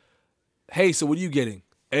like, hey, so what are you getting?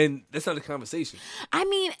 And that's not a conversation. I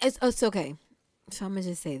mean, it's okay. So I'm going to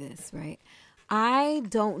just say this, right? I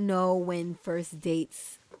don't know when first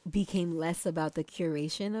dates became less about the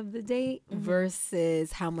curation of the date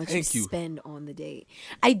versus how much you spend on the date.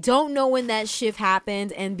 I don't know when that shift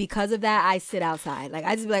happened, and because of that, I sit outside. Like,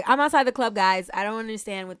 I just be like, I'm outside the club, guys. I don't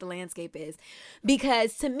understand what the landscape is.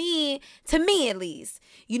 Because to me at least,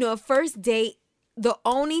 a first date, the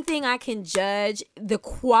only thing I can judge, the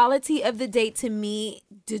quality of the date to me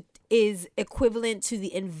is equivalent to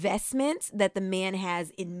the investment that the man has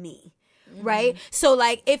in me. Right? So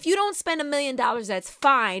like, if you don't spend $1 million, that's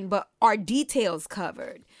fine, but are details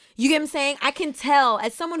covered? You get what I'm saying? I can tell,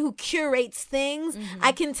 as someone who curates things,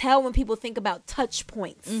 I can tell when people think about touch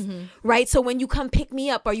points. Right? So when you come pick me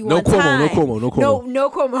up, are you on time? No Cuomo. No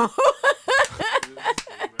Cuomo.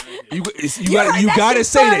 You gotta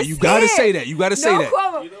say that. You gotta say that. You gotta say that.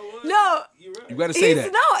 Cuomo. You know what? No. You gotta say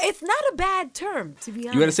that. No, it's not a bad term, to be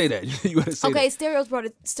honest. You gotta say that. You gotta say that. Okay, Stereo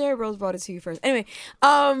Rose brought it to you first. Anyway,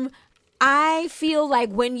 I feel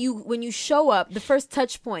like when you show up, the first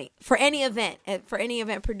touch point for any event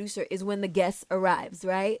producer is when the guest arrives,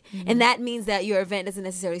 right? And that means that your event doesn't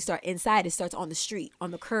necessarily start inside; it starts on the street,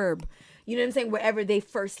 on the curb. You know what I'm saying? Wherever they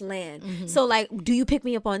first land. So like, do you pick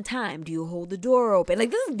me up on time? Do you hold the door open?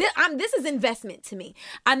 Like this is investment to me.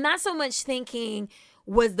 I'm not so much thinking,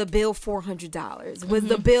 was the bill $400? Was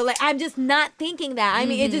the bill like? I'm just not thinking that. I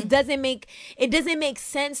mean, it just doesn't make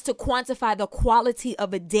sense to quantify the quality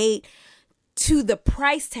of a date to the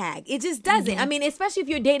price tag. It just doesn't. I mean, especially if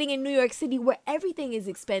you're dating in New York City where everything is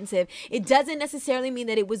expensive, it doesn't necessarily mean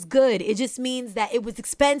that it was good. It just means that it was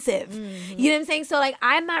expensive. You know what I'm saying? So like,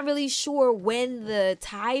 I'm not really sure when the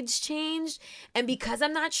tides changed, and because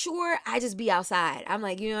I'm not sure, I just be outside. I'm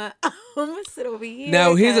like, you know what? I'm gonna sit over here.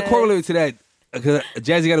 Now here's a corollary to that, because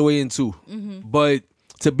Jazzy got to weigh in too. But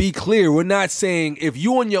to be clear, we're not saying if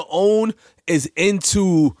you on your own is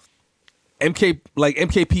into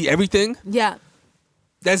MKP everything. Yeah.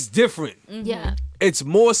 That's different. Yeah. It's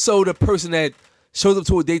more so the person that shows up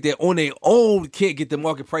to a date that on their own can't get the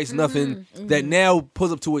market price nothing that now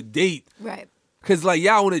pulls up to a date. Right. Cause like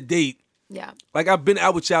y'all on a date. Yeah. Like I've been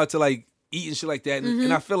out with y'all to like eat and shit like that,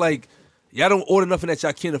 and I feel like y'all don't order nothing that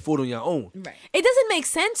y'all can't afford on your own. Right. It doesn't make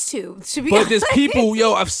sense to be But honest. there's people,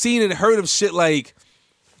 I've seen and heard of shit like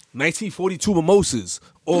 1942 mimosas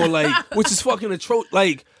or like, which is fucking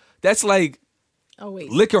like that's like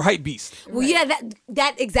liquor hype beast. Well, yeah,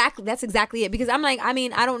 that's exactly it. Because I'm like, I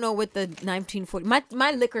mean, I don't know what the 1940.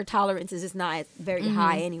 My liquor tolerance is just not very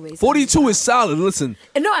high, anyways. 42 is solid. Listen,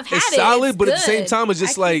 no, I've had it's it. solid, It's but at the good. same time, it's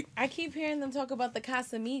just like. I keep hearing them talk about the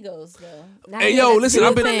Casamigos though. Hey, yo, listen,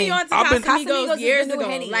 I've been. Put me on to I've been. Casamigos years the new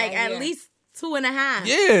ago, Henny, like yeah. at least 2.5.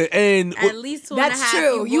 Yeah, and At least 2.5. That's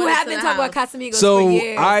true. You have been talking about Casamigos so for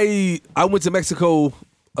years. I went to Mexico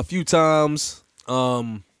a few times.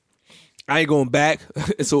 I ain't going back,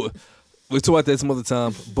 so we'll talk about that some other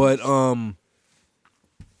time. But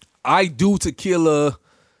I do tequila,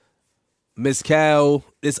 mezcal.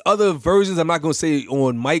 There's other versions I'm not gonna say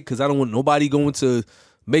on mic because I don't want nobody going to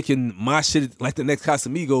making my shit like the next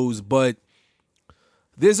Casamigos. But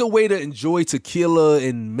there's a way to enjoy tequila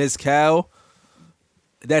and mezcal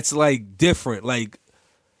that's like different, like,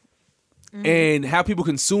 and how people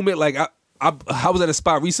consume it. Like I was at a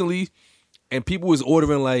spot recently, and people was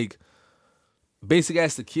ordering like basic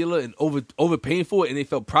ass tequila and overpaying for it, and they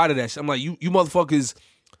felt proud of that shit. I'm like, you motherfuckers.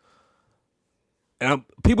 And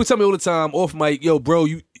people tell me all the time off mic, yo, bro,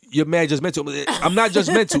 you you're mad judgmental. I'm not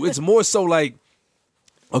judgmental. It's more so like,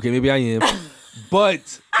 okay, maybe I am,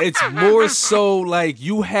 but it's more so like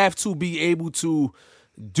you have to be able to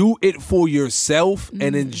do it for yourself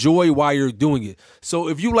and enjoy while you're doing it. So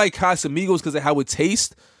if you like Casamigos because of how it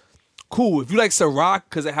tastes, cool. If you like Ciroc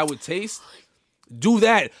because of how it tastes, do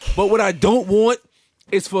that. But what I don't want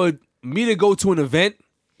is for me to go to an event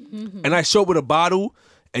and I show up with a bottle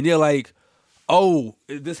and you're like, oh,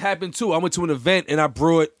 this happened too. I went to an event and I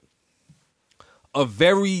brought a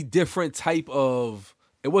very different type of,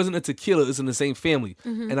 it wasn't a tequila, it's in the same family.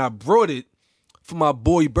 And I brought it for my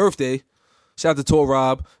boy's birthday. Shout out to Tor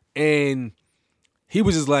Rob. And he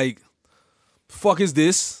was just like, fuck is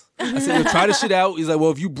this? I said, yo, try this shit out. He's like,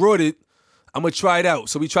 well, if you brought it, I'm going to try it out.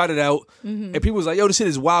 So we tried it out. And people was like, yo, this shit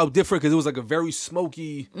is wild different because it was like a very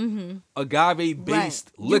smoky,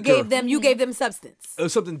 agave-based liquor. You gave them substance. It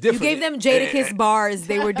was something different. You gave them Jadakiss bars.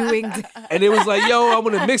 They were doing And it was like, yo, I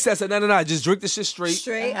want to mix that. I said, no, just drink this shit straight.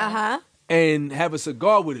 And have a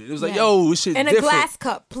cigar with it. It was like, yo, this shit in different. a glass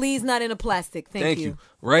cup, please, not in a plastic. Thank you.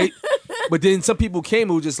 Right? But then some people came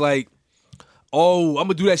who were just like, oh, I'm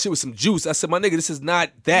gonna do that shit with some juice. I said, my nigga, this is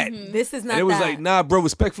not that. This is not that. And it was like, nah, bro,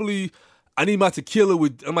 respectfully, I need my tequila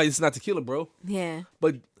with. I'm like, it's not tequila, bro. Yeah.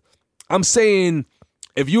 But I'm saying,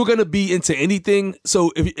 if you're gonna be into anything,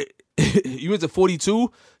 so if you into 42,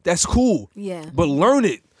 that's cool. Yeah. But learn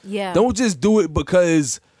it. Yeah. Don't just do it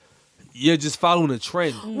because you're just following a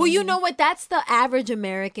trend. Well, you know what? That's the average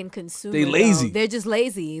American consumer. They lazy. Though. They're just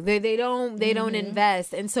lazy. They don't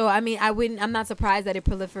invest. And so I mean, I'm not surprised that it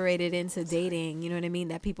proliferated into dating. You know what I mean?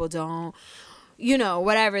 That people don't, you know,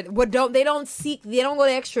 whatever. They don't go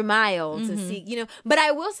the extra mile to seek, you know. But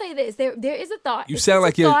I will say this: there is a thought. You sound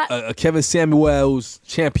like you're a Kevin Samuels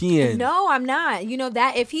champion. No, I'm not. You know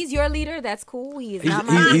that if he's your leader, that's cool. He's not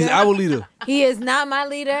my leader. He's our leader. He is not my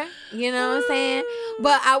leader. You know what I'm saying?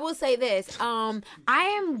 But I will say this. I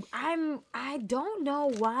don't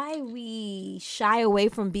know why we shy away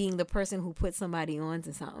from being the person who puts somebody on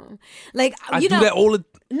to something. Like I do that all the.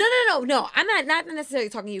 No. I'm not necessarily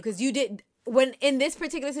talking to you because you did. When in this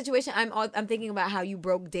particular situation, I'm thinking about how you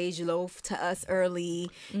broke Dej Loaf to us early.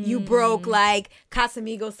 You broke like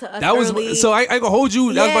Casamigos to us. That was early. so I ain't gonna hold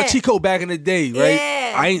you. That was my cheat code back in the day, right?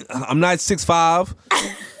 Yeah. I'm not 6'5".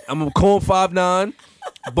 I'm a calm 5'9",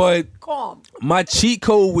 but calm. My cheat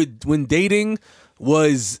code when dating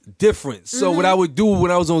was different. So what I would do when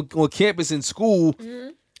I was on campus in school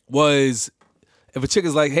was, if a chick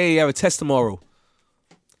is like, "Hey, I have a test tomorrow.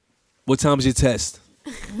 What time's your test?"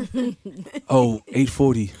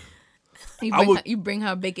 8:40. You bring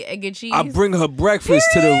her bacon, egg, and cheese. I bring her breakfast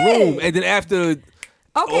to the room, and then after,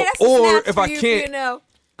 that's or a if I you, can't, you know.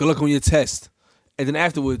 good luck on your test. And then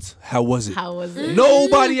afterwards, how was it? How was it?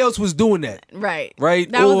 Nobody else was doing that. Right.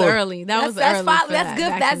 That was early. That's early. That's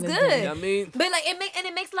good. That's good. You know what I mean? But like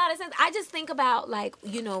it makes a lot of sense. I just think about like,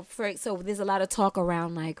 you know, so there's a lot of talk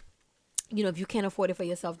around like, you know, if you can't afford it for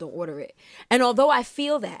yourself, don't order it. And although I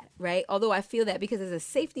feel that, right? Because it's a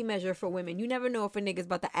safety measure for women, you never know if a nigga's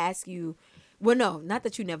about to ask you. Well, no, not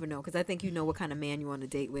that you never know, because I think you know what kind of man you're on a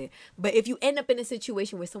date with. But if you end up in a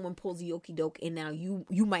situation where someone pulls a yoki doke and now you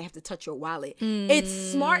might have to touch your wallet, it's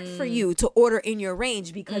smart for you to order in your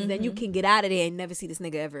range because then you can get out of there and never see this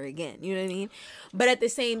nigga ever again. You know what I mean? But at the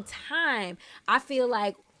same time, I feel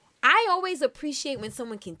like I always appreciate when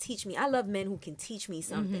someone can teach me. I love men who can teach me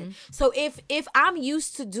something. So if I'm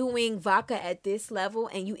used to doing vodka at this level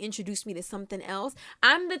and you introduce me to something else,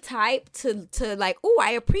 I'm the type to like, oh,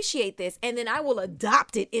 I appreciate this. And then I will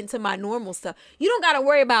adopt it into my normal stuff. You don't got to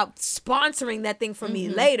worry about sponsoring that thing for me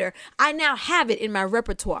later. I now have it in my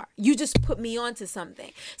repertoire. You just put me onto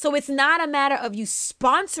something. So it's not a matter of you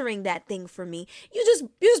sponsoring that thing for me. You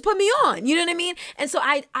just put me on. You know what I mean? And so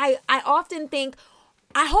I often think,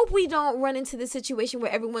 I hope we don't run into the situation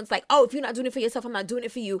where everyone's like, "Oh, if you're not doing it for yourself, I'm not doing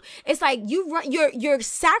it for you." It's like you're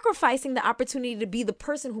sacrificing the opportunity to be the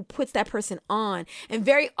person who puts that person on, and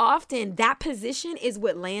very often that position is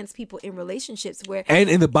what lands people in relationships where and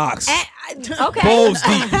in the box. Okay, balls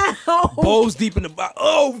deep, balls deep in the box.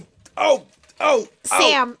 Oh,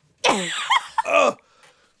 Sam. Did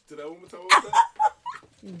that woman tell us that?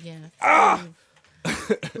 Yeah.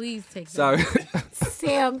 Please take that. Sorry.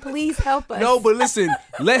 Sam, please help us. No, but listen,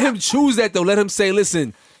 let him choose that though. Let him say,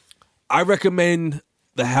 listen, I recommend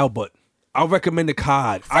the halibut. I recommend the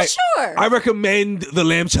cod. For sure. I recommend the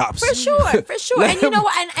lamb chops. For sure. And you know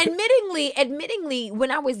what? And admittingly,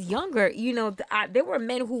 when I was younger, you know, there were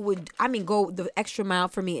men who would, go the extra mile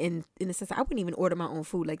for me in the sense I wouldn't even order my own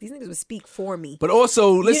food. Like these niggas would speak for me. But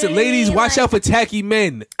also, listen, know what I ladies, mean? watch out for tacky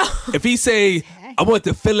men. If he say, I want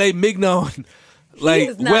the filet mignon, like, He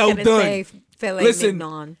is not well gonna done. say filet Listen,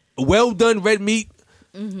 mignon. well done red meat,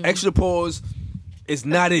 extra pause, is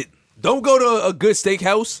not it. Don't go to a good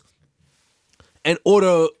steakhouse and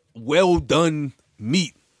order well done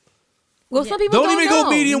meat. Well, some people Don't even know. go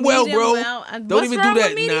medium well, bro. Don't What's even wrong do that.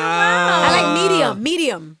 with medium Nah. well? I like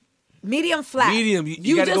medium flat. Medium.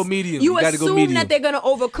 You gotta go medium. You You gotta go assume medium. that they're gonna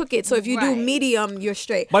overcook it. So if you do Right. medium, you're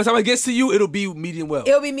straight. By the time it gets to you, it'll be medium well.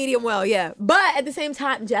 It'll be medium well, yeah. But at the same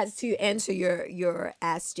time, Jazz, to answer your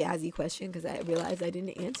Ask Jazzy question, because I realized I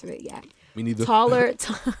didn't answer it yet. Me neither. Taller.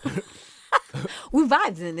 We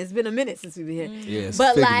vibes in. It's been a minute since we've been here. Yeah, it's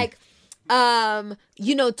But figgity.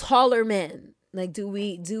 like, taller men. Like, do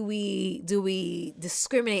we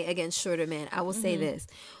discriminate against shorter men? I will say this.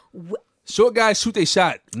 Short guys shoot they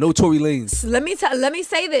shot. No Tory Lanez. So let me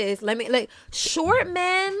say this. Short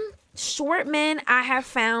men. I have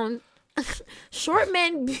found short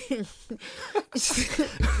men.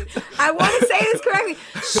 I want to say this correctly.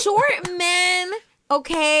 Short men.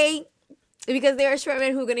 Okay. Because there are short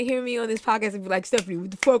men who are gonna hear me on this podcast and be like, Stephanie, what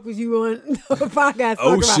the fuck was you on the podcast?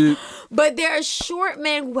 Oh, talking about? shit. But there are short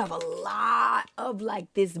men who have a lot of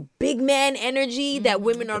like this big man energy that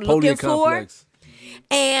women are looking Napoleon for. complex.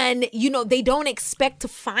 And they don't expect to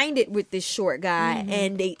find it with this short guy,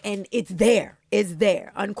 and it's there. It's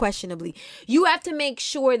there, unquestionably. You have to make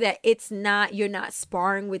sure that you're not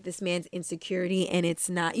sparring with this man's insecurity, and it's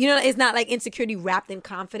not like insecurity wrapped in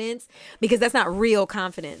confidence, because that's not real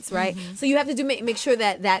confidence, right? So you have to make sure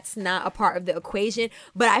that that's not a part of the equation.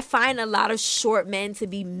 But I find a lot of short men to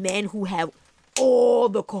be men who have all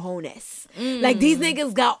the cojones. Like, these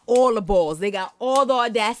niggas got all the balls. They got all the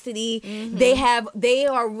audacity. They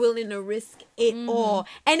are willing to risk it all.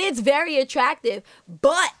 And it's very attractive.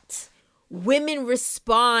 But women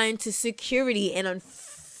respond to security, and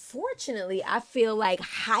unfortunately, I feel like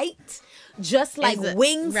height, just like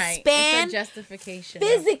wingspan, Right. It's a justification.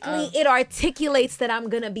 physically it articulates that I'm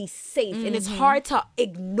gonna be safe, and it's hard to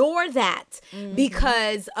ignore that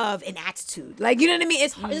because of an attitude. Like, you know what I mean?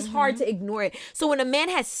 It's just hard to ignore it. So when a man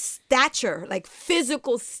has stature, like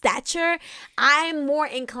physical stature, I'm more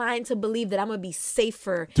inclined to believe that I'm gonna be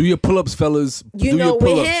safer, Do your pull-ups, fellas. Do your with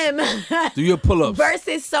pull-ups. him Do your pull-ups.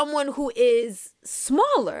 versus someone who is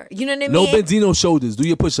smaller. You know what I mean? No Benzino shoulders. Do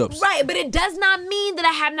your push-ups. Right, but it does not mean that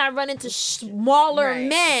I have not run into smaller Right.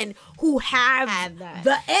 men who have that.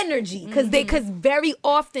 the energy, because very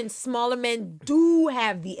often smaller men do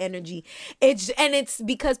have the energy. It's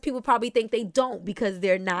because people probably think they don't, because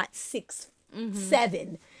they're not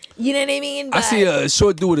 6'7". You know what I mean? I But see a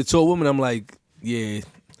short dude with a tall woman. I'm like, yeah,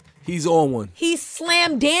 he's on one. he's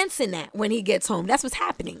slam dancing that when he gets home. That's what's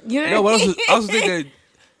happening. You know No, what but I mean? I was thinking,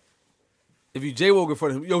 if you jaywalk in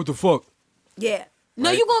front of him, yo, what the fuck? Yeah. No,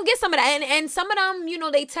 Right? you're gonna get some of that, and some of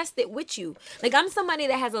them, they test it with you. Like, I'm somebody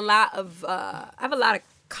that has a lot of, I have a lot of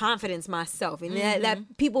confidence myself, and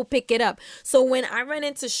that people pick it up. So when I run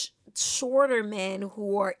into shorter men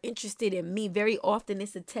who are interested in me, very often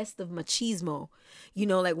it's a test of machismo.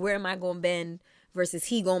 Like, where am I gonna bend versus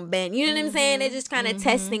he gonna bend? You know what I'm saying? They're just kind of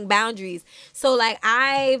testing boundaries. So like,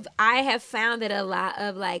 I have found that a lot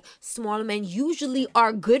of like smaller men usually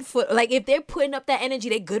are good for, like, if they're putting up that energy,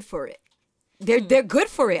 they're good for it. They're good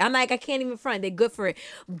for it. I'm like, I can't even front. They're good for it.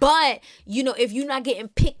 But, if you're not getting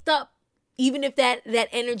picked up, even if that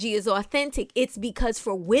energy is authentic, it's because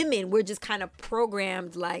for women, we're just kind of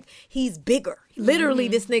programmed like, he's bigger. Literally,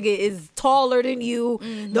 this nigga is taller than you.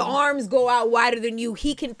 The arms go out wider than you.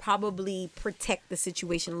 He can probably protect the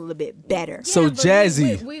situation a little bit better. So, but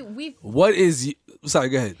Jazzy, we what is... Sorry,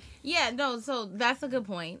 go ahead. Yeah, no, so that's a good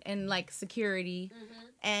point. And like security.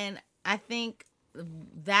 And I think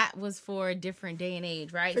that was for a different day and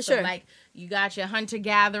age, right? For so sure. like, you got your hunter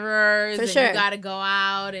gatherers, For and sure. you got to go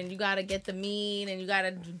out and you got to get the meat and you got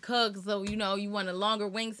to cook. So, you want a longer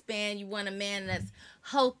wingspan. You want a man that's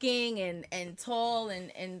hulking and tall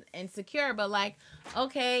and secure. But like,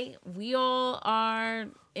 okay, we all are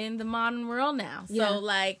in the modern world now. So Yeah.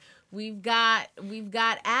 like, we've got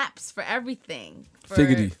apps for everything.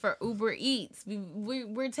 Figgity. For Uber Eats,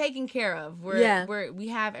 we're taken care of. Yeah. We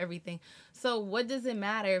have everything. So what does it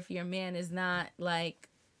matter if your man is not like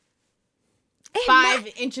 5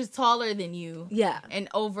 inches taller than you? Yeah. And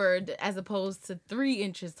as opposed to 3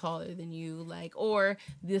 inches taller than you, like, or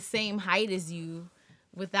the same height as you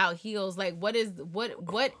without heels. Like,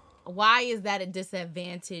 why is that a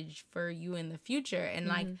disadvantage for you in the future? And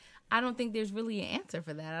like, I don't think there's really an answer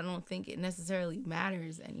for that. I don't think it necessarily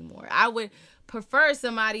matters anymore. I would prefer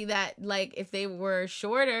somebody that, like, if they were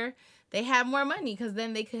shorter, they have more money, because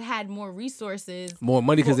then they could had more resources. More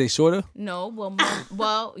money because they shorter? No,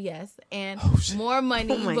 well, yes, and more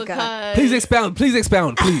money my God. because Please expound,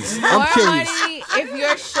 please. more I'm curious. money if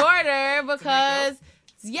you're shorter, because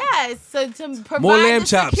Yes, so to provide More lamb the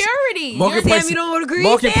chops. security. Market Sam, price. you don't agree,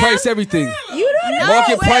 Market Sam? price everything. You don't know.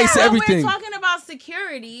 Market price everything. We're talking about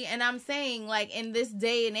security, and I'm saying, like, in this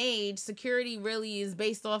day and age, security really is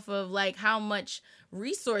based off of, like, how much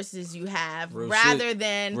resources you have Real rather shit.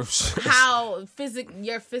 than Real shit. how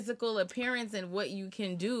your physical appearance and what you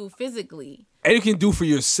can do physically. And you can do for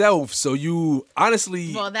yourself. So you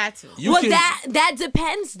honestly, Well, that too. you Well, can. that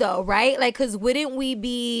depends though, right? Like, because wouldn't we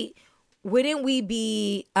be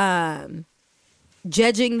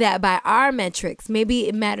judging that by our metrics? Maybe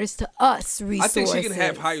it matters to us. I Resources. think she can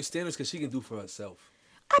have higher standards because she can do for herself.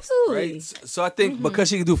 Absolutely. Right. So I think because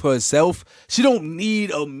she can do for herself, she don't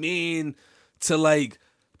need a man to like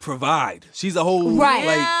provide. She's a whole Right.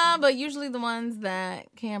 like. Yeah, but usually the ones that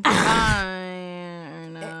can't provide.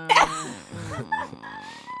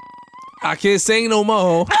 I can't sing no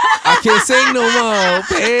more. I can't sing no more,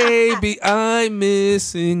 baby. I'm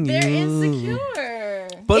missing you. They're insecure.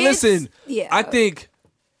 But It's- listen, yeah. I think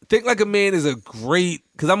Like a Man is a great,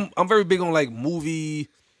 because I'm very big on like movie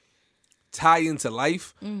tie into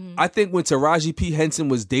life. I think when Taraji P. Henson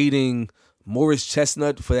was dating Morris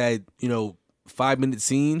Chestnut for that 5-minute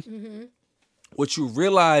scene, what you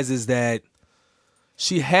realize is that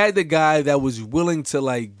she had the guy that was willing to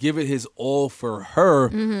like give it his all for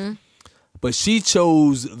her, but she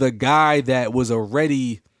chose the guy that was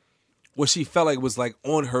already what she felt like was like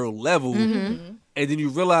on her level. And then you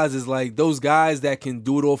realize is like those guys that can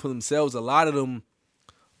do it all for themselves, a lot of them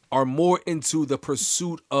are more into the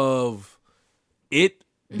pursuit of it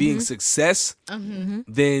being success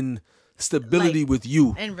than stability Like, with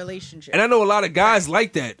you. In relationship. And I know a lot of guys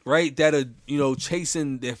like that, right? That are,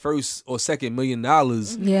 chasing their first or second $1 million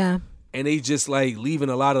Yeah. and they just like leaving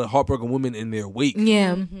a lot of heartbroken women in their wake.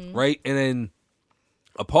 Yeah. Right? And then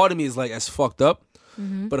a part of me is like, that's fucked up.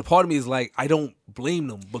 But a part of me is like, I don't blame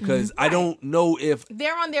them because I don't know if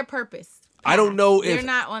They're on their purpose. I don't know They're if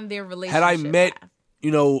not on their relationship. had I met,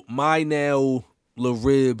 path. my now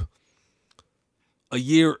LaRib a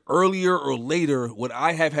year earlier or later, would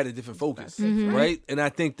I have had a different focus, right? And I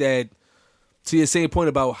think that to your same point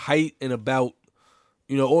about height and about,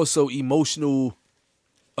 also emotional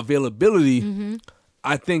availability,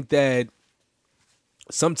 I think that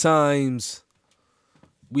sometimes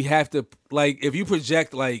we have to, like, if you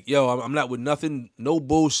project like, yo, I'm not with nothing, no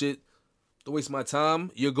bullshit, don't waste my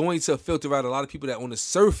time, you're going to filter out a lot of people that on the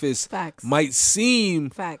surface Facts. might seem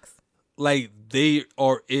Facts. like they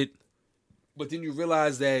are it, but then you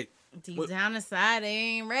realize that Deep down inside, they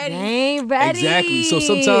ain't ready. They ain't ready. exactly. So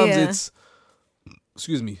sometimes it's,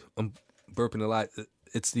 excuse me, I'm burping a lot.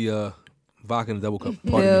 It's the vodka in the double cup.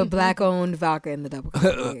 Pardon the me. black-owned vodka in the double cup.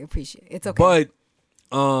 I appreciate it. It's okay.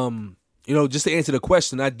 But just to answer the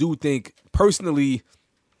question, I do think personally,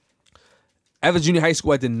 after junior high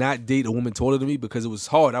school, I did not date a woman taller than me because it was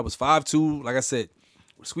hard. I was 5'2", like I said,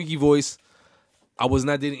 squeaky voice. I was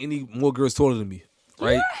not dating any more girls taller than me,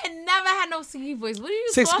 right? You had never had no singing voice. What are you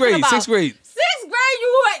Sixth talking grade, about? sixth grade. Sixth grade,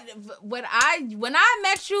 you had, when I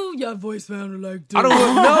met you, your voice sounded like this. I don't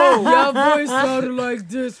know. Your voice sounded like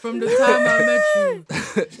this from the time I met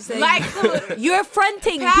you. Like, You're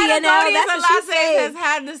fronting, PNL. Patagonia's That's what she Alaska has said.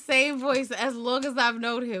 had the same voice as long as I've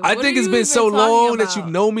known him. I What think are it's you been even so talking long that about?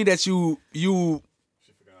 you know me that you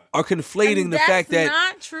are conflating the That's fact that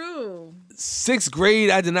not true. sixth grade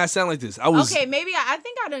I did not sound like this. I was Okay, maybe I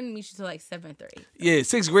think I didn't meet you till like 7th or 8th. yeah,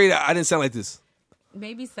 sixth grade I didn't sound like this.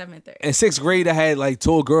 Maybe 7th or 8th. In sixth grade I had like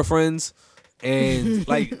tall girlfriends and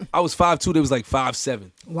like I was 5'2", they was like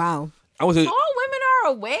 5'7". Wow. I was a, All women are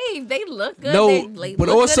a wave. They look good. No, they but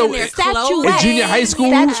look also good in their Statuette. clothes. in junior high school.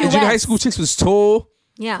 In Statuettes. junior high school, chicks was tall.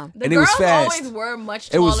 Yeah. The and it girls was fast. always were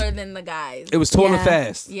much It was- taller than the guys. It was tall and Yeah.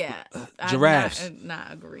 fast. Yeah. Giraffes. I'm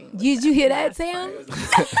not agreeing. with Did that. you hear that, Sam?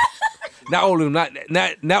 Not all of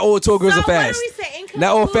them. Not all tall girls So are fast. what do we say? In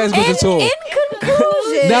Not all fast girls are tall. In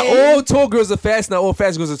conclusion. Not all tall girls are fast. Not all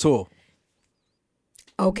fast girls are tall.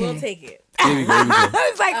 Okay. We'll take it. There we go. There we go.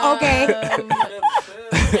 I was like, okay.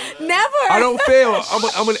 Never. I don't fail.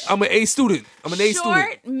 I'm an A student. I'm an A student.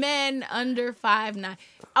 Short men under 5'9".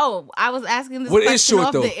 Oh, I was asking this What is question short,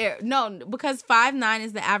 off though? the air. No, because 5'9"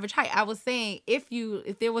 is the average height. I was saying if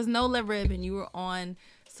there was no LaRib and you were on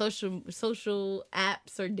social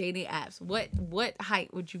apps or dating apps, what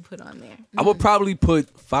height would you put on there? I would probably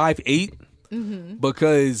put 5'8",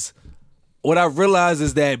 because what I realized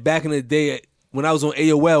is that back in the day when I was on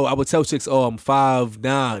AOL, I would tell chicks, "Oh, I'm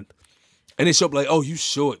 5'9", and they show up like, "Oh, you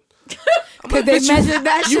short." Because they measured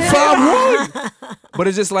that You shit. 5'1". But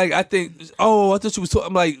it's just like I think. Oh, I thought you was tall.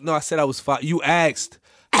 I'm like, no, I said I was 5. You asked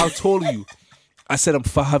how tall are you? I said I'm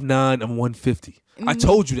 5'9". I'm 150. I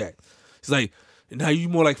told you that. It's like, Now you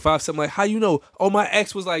more like 5'7". Like, how you know? Oh, my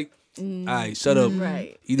ex was like, all right, shut up.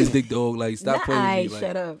 Right. Eat this dick, dog. Like, stop Nah, playing with me.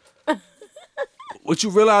 Like, shut up. what you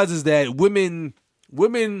realize is that women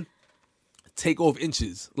take off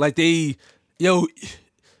inches. Like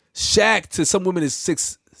Shaq to some women is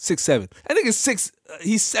 6'7". I think it's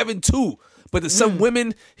he's 7'2". But to some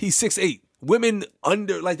women, he's 6'8". Women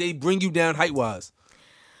under, like, they bring you down height wise.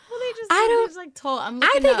 Well, they just I don't- he's like tall. I'm I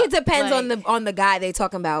looking think up, it depends like, on the guy they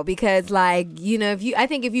talking about, because like, you know, I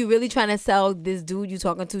think if you really trying to sell this dude you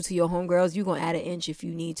talking to your homegirls, you gonna add an inch if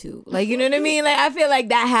you need to. Like, you know what I mean? Like, I feel like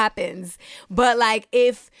that happens. But like,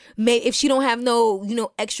 if she don't have no, you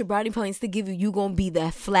know, extra brownie points to give you, you gonna be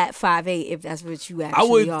that flat 5'8" if that's what you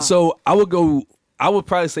actually are. I would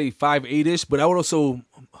probably say 5'8"-ish, but I would also,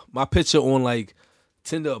 my picture on like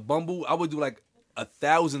Tinder or Bumble, I would do like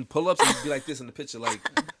 1,000 pull-ups and be like this in the picture, like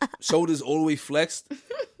shoulders all the way flexed,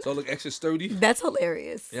 so I look extra sturdy. That's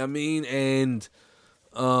hilarious. You know what I mean? And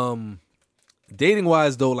dating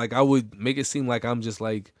wise though, like I would make it seem like I'm just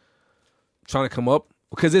like trying to come up,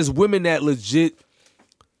 because there's women that legit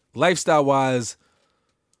lifestyle wise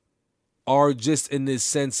are just in this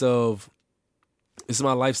sense of, this is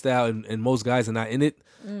my lifestyle, and most guys are not in it,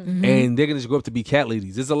 and they're gonna just grow up to be cat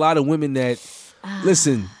ladies. There's a lot of women that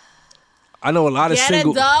listen. I know a lot of Get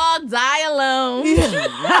single. a dog, die alone.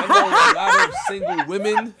 I know a lot of single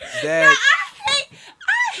women that.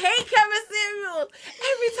 I hate Kevin Samuels.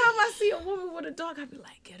 Every time I see a woman with a dog, I be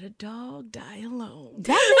like, get a dog, die alone.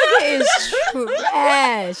 That nigga is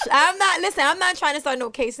trash. I'm not trying to start no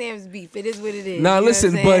K Sam's beef. It is what it is. Nah, You know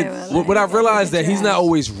listen, what I'm saying? but what I've realized that he's not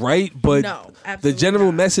always right, but No, the absolutely general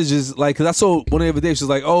not. message is like, because I saw one the other day, she was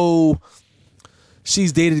like, oh,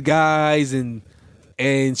 she's dated guys and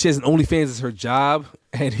she has an OnlyFans as her job,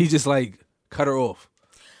 and he just like cut her off.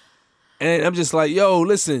 And I'm just like, yo,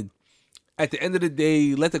 listen, at the end of the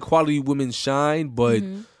day, let the quality women shine, but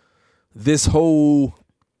this whole,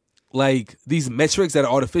 like, these metrics that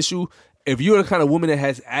are artificial, if you're the kind of woman that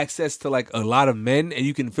has access to like a lot of men and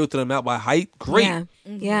you can filter them out by height, great. Yeah.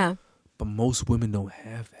 Yeah. But most women don't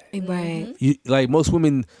have that. Right. Like, most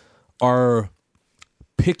women are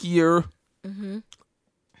pickier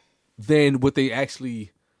than what they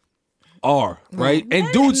actually are, right?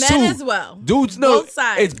 And dudes men too. as well. Dudes, no, Both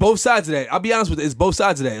sides. it's both sides of that. I'll be honest with you, it's both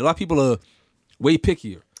sides of that. A lot of people are way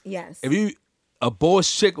pickier. Yes. If you a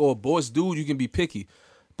boss chick or a boss dude, you can be picky.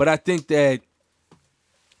 But I think that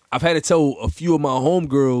I've had to tell a few of my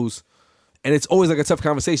homegirls, and it's always like a tough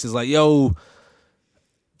conversation. It's like, yo,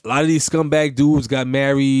 a lot of these scumbag dudes got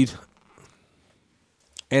married.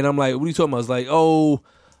 And I'm like, what are you talking about? It's like, oh,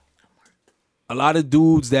 a lot of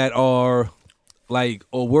dudes that are like,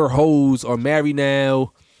 or we're hoes are married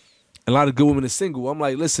now. A lot of good women are single. I'm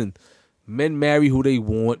like, listen, men marry who they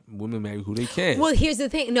want, women marry who they can. Well, here's the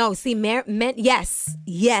thing. No, see, men, yes,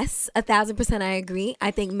 1,000% I agree.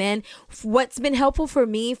 I think men, what's been helpful for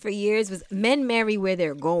me for years was men marry where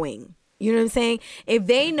they're going. You know what I'm saying? If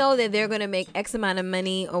they know that they're going to make X amount of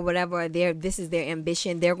money or whatever, this is their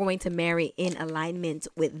ambition, they're going to marry in alignment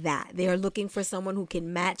with that. They are looking for someone who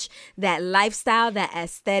can match that lifestyle, that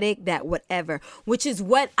aesthetic, that whatever, which is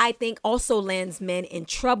what I think also lands men in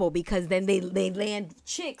trouble, because then they land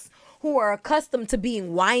chicks who are accustomed to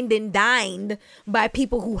being wined and dined by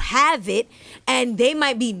people who have it, and they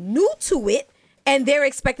might be new to it. And they're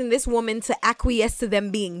expecting this woman to acquiesce to them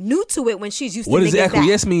being new to it when she's used to What does niggas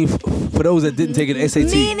acquiesce mean for those that didn't take an SAT?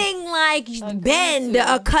 Meaning like bend,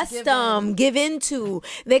 accustom, give into.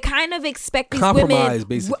 They kind of expect these Compromise, women.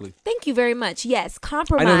 basically. Thank you very much. Yes, I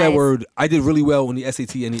compromise. know that word. I did really well on the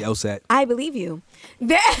SAT and the LSAT. I believe you.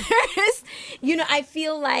 There's, I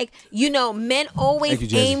feel like, men always Thank you,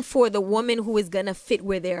 Jazzy. aim for the woman who is gonna fit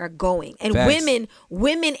where they are going, and Facts.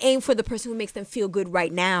 women aim for the person who makes them feel good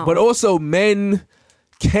right now. But also, men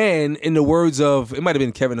can, in the words of, it might have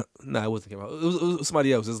been Kevin. No, it wasn't Kevin. It was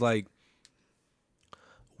somebody else. It's like,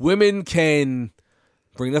 women can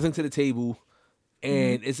bring nothing to the table,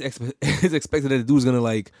 and it's expected that the dude's gonna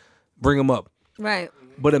like bring them up. Right.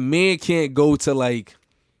 But a man can't go to like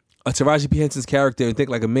a Taraji P. Henson's character and think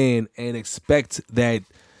like a man and expect that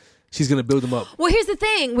she's gonna build him up. Well, here's the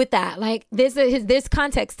thing with that. Like, there's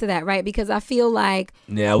context to that, right? Because I feel like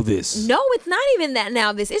Now this. no, it's not even that.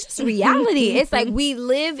 Now this, it's just reality. It's like we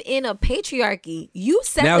live in a patriarchy. You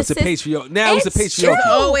set Now the it's a sys- patriarch. Now it's a patriarchy.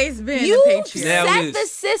 true. Always been You a patriarch. Now set it the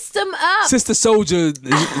is. system up. Sister Soldier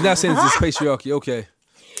is not saying it's patriarchy. Okay.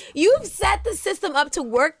 You've set the system up to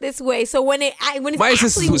work this way. So when it's My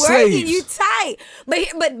ancestors actually were working, slaves. you tight.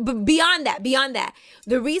 But beyond that,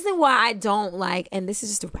 the reason why I don't like, and this is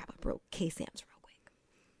just a wrap up, bro, K-Sam's real quick,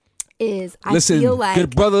 is I Listen, feel like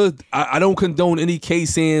good brother, I don't condone any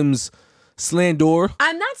K-Sam's slander.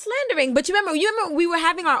 I'm not slandering, but you remember we were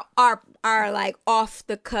having our like off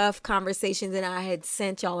the cuff conversations, and I had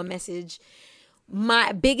sent y'all a message.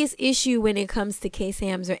 My biggest issue when it comes to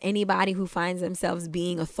K-Sams or anybody who finds themselves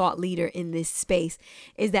being a thought leader in this space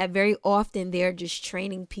is that very often they're just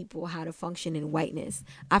training people how to function in whiteness.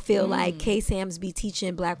 I feel like K-Sams be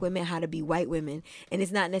teaching black women how to be white women, and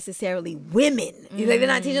it's not necessarily women. They're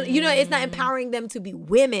not teaching, it's not empowering them to be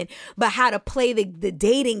women, but how to play the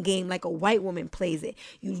dating game like a white woman plays it.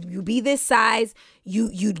 You be this size,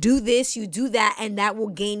 you do this, you do that, and that will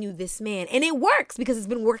gain you this man. And it works because it's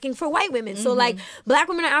been working for white women. So like black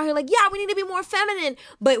women are out here like, yeah, we need to be more feminine.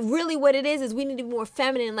 But really what it is we need to be more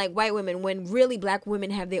feminine like white women, when really black women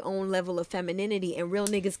have their own level of femininity, and real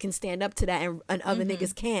niggas can stand up to that and other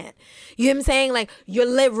niggas can't. You know what I'm saying? Like your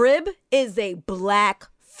lip rib is a black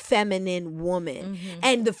feminine woman,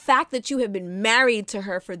 and the fact that you have been married to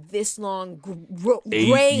her for this long,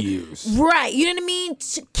 8 years, right? You know what I mean?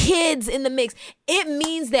 Kids in the mix. It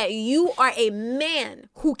means that you are a man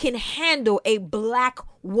who can handle a black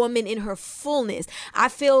woman in her fullness. I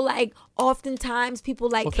feel like oftentimes people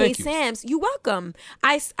like K-Sams, you're welcome.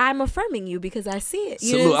 I'm affirming you because I see it.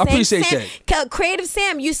 You know what I'm saying? I appreciate that. Creative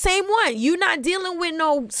Sam, you same one. You're not dealing with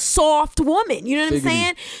no soft woman. You know what I'm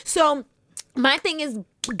saying? So my thing is,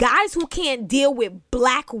 guys who can't deal with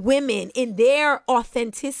black women in their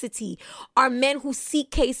authenticity are men who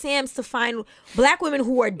seek K-Sams to find black women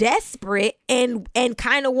who are desperate and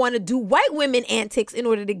kind of want to do white women antics in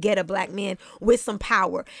order to get a black man with some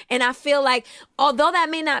power. And I feel like, although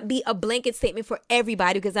that may not be a blanket statement for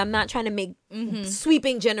everybody, because I'm not trying to make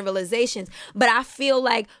sweeping generalizations, but I feel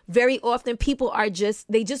like very often people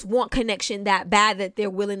they just want connection that bad that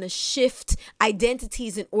they're willing to shift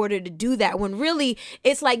identities in order to do that, when really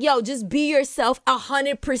it's like, yo, just be yourself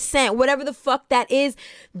 100%. Whatever the fuck that is,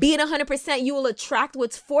 be it 100%. You will attract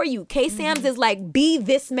what's for you. K-Sams is like, be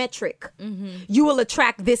this metric. You will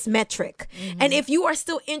attract this metric. And if you are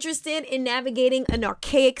still interested in navigating an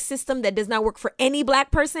archaic system that does not work for any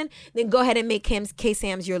black person, then go ahead and make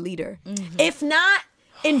K-Sams your leader. If not,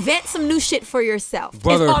 invent some new shit for yourself.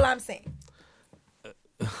 Brother, is all I'm saying.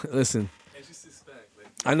 Listen,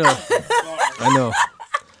 I know. I know.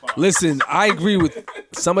 Listen, I agree with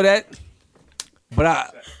some of that,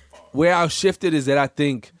 but where I'll shift it is that I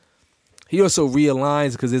think he also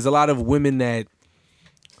realigns, because there's a lot of women that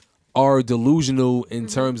are delusional in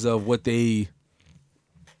terms of what they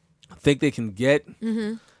think they can get.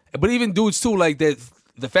 But even dudes too, like that,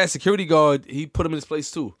 the fat security guard, he put him in his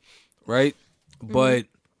place too, right? But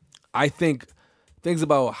I think things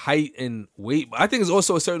about height and weight, I think it's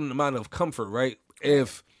also a certain amount of comfort, right?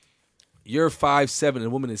 If you're 5'7" and a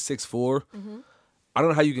woman is 6'4", I don't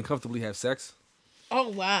know how you can comfortably have sex. Oh,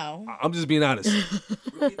 wow. I'm just being honest.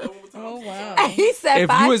 Oh, wow. He said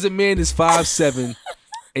If you as a man is 5'7"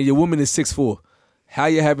 and your woman is 6'4", how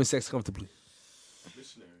you having sex comfortably?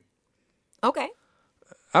 Okay.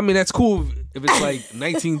 I mean, that's cool if it's like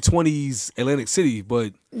 1920s Atlantic City,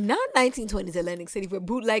 but Not 1920s Atlantic City, where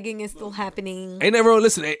bootlegging is still happening. ain't never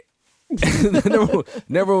listen.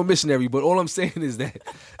 Never a missionary, but all I'm saying is that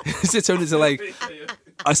this shit turned into like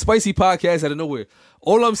a spicy podcast out of nowhere.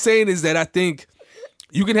 All I'm saying is that I think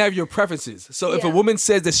you can have your preferences. So if a woman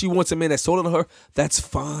says that she wants a man that's taller than her, that's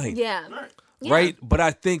fine. Yeah. Right? But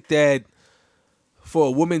I think that for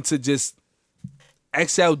a woman to just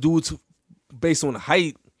X out dudes based on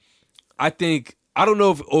height, I don't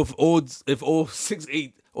know if all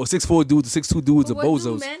 6'8" or 6'4" dudes, 6'2" dudes are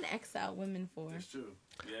bozos. What do men X out women for?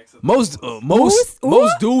 Most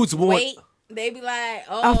dudes want. Wait, they be like,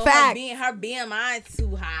 oh, A fact. her BMI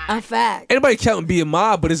too high. A fact. Anybody counting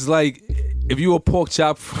BMI, but it's like if you a pork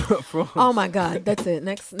chop from. Oh my God, that's it.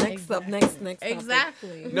 Next up.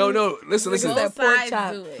 Exactly. No, listen. Both that pork sides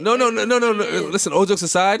chop. do it. No. Listen, all jokes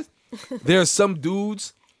aside, there are some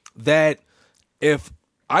dudes that if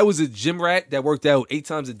I was a gym rat that worked out 8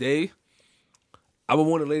 times a day, I would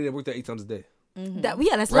want a lady that worked out 8 times a day. That's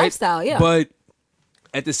Right? lifestyle. Yeah. But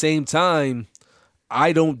at the same time,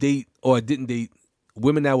 I don't date or I didn't date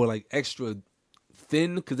women that were like extra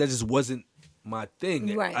thin because that just wasn't my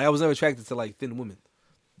thing. Right. I was never attracted to like thin women.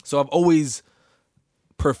 So I've always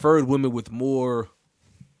preferred women with more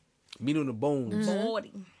meat on the bones.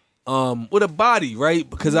 Body. With a body, right?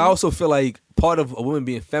 Because I also feel like part of a woman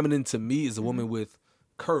being feminine to me is a woman with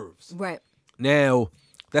curves. right. Now,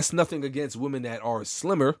 that's nothing against women that are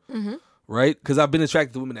slimmer, right? Because I've been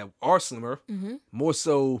attracted to women that are slimmer, more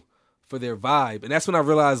so for their vibe. And that's when I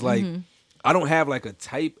realized, like, I don't have, like, a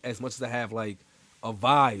type as much as I have, like, a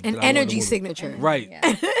vibe. An that I want in a energy woman. signature. Right.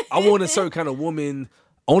 I want a certain kind of woman.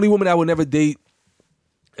 Only woman I would never date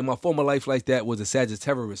in my former life like that was a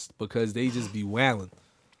Sagittarius because they just be wilding.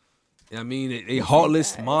 You know what I mean? They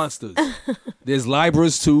heartless monsters. There's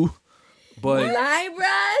Libras too, but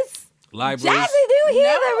Libras. Libras. Jazzy, do you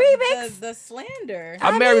hear the remix? The slander.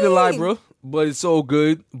 I married a Libra, but it's all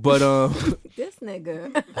good. But This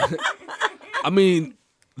nigga. I mean,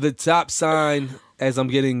 the top sign as I'm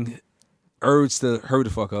getting urged to hurry the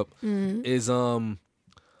fuck up is to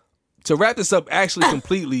wrap this up actually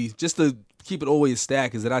completely, just to keep it always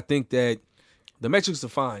stacked, is that I think that the metrics are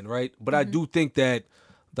fine, right? But I do think that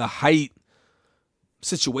the height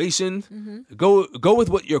situation, go with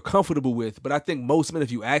what you're comfortable with. But I think most men,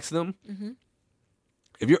 if you ask them,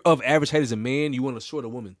 if you're of average height as a man, you want a shorter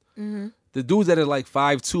woman. The dudes that are like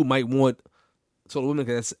 5'2" might want taller women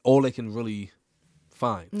because that's all they can really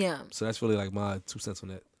find. Yeah. So that's really like my 2 cents on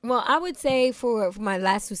that. Well, I would say for my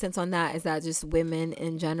last 2 cents on that is that just women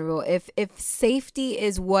in general, if safety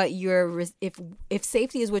is what you're if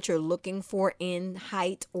safety is what you're looking for in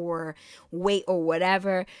height or weight or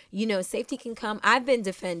whatever, you know, safety can come. I've been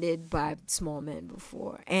defended by small men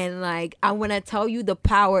before, and like I want to tell you, the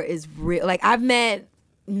power is real. Like I've met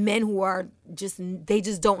men who are they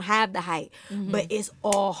just don't have the height, but it's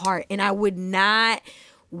all heart, and I would not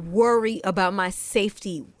worry about my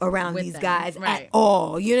safety around these guys at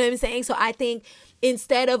all. You know what I'm saying? So I think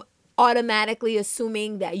instead of automatically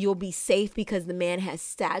assuming that you'll be safe because the man has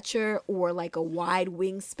stature or like a wide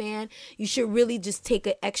wingspan, you should really just take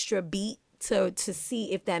an extra beat to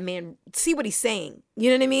see if that man, see what he's saying. You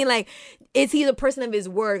know what I mean? Like, is he the person of his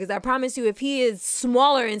word? Because I promise you, if he is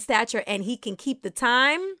smaller in stature and he can keep the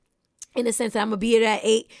time, in the sense that I'm gonna be here at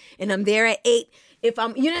 8 and I'm there at 8, if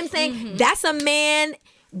I'm, you know what I'm saying? That's a man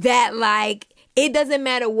that, like, it doesn't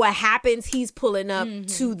matter what happens, he's pulling up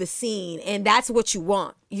to the scene, and that's what you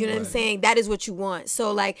want. You know what I'm saying? That is what you want.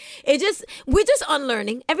 So like, we're just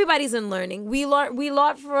unlearning. Everybody's unlearning. We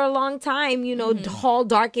learned for a long time, you know, tall,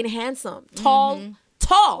 dark, and handsome. Tall,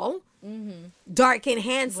 dark, and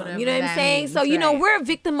handsome. Whatever you know what I'm saying? means, So, you know, we're a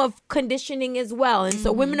victim of conditioning as well. And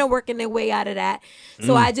so women are working their way out of that.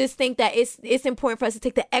 So I just think that it's important for us to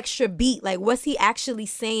take the extra beat. Like, what's he actually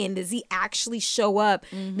saying? Does he actually show up?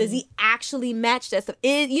 Does he actually match that stuff?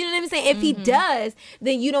 You know what I'm saying? If he does,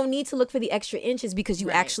 then you don't need to look for the extra inches because you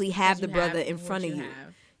actually have the brother in front of you.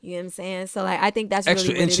 You know what I'm saying? So like, I think that's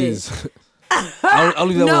Extra really what inches. it is. I'll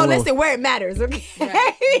leave that one No, alone. listen, where it matters, okay?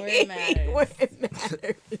 Right, where it matters. Where it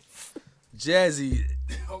matters. Jazzy,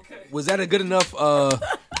 was that a good enough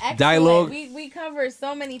Excellent. dialogue? We covered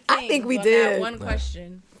so many things. I think we on did. That one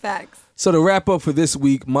question. Facts. So to wrap up for this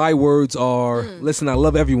week, my words are, listen, I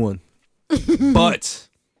love everyone, but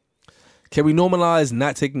can we normalize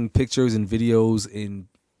not taking pictures and videos in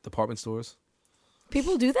department stores?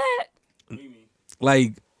 People do that?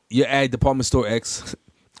 Like, you're at department store X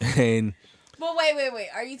and But wait.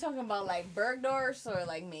 Are you talking about like Bergdorf's or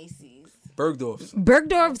like Macy's? Bergdorf's.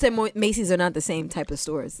 Bergdorf's and Macy's are not the same type of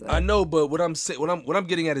stores. So. I know, but what I'm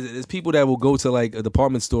getting at is there's people that will go to like a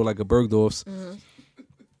department store like a Bergdorf's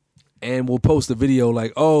and will post a video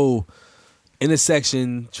like, oh, in a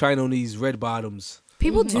section trying on these red bottoms.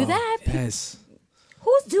 People do that? Yes.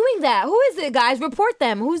 Who's doing that? Who is it, guys? Report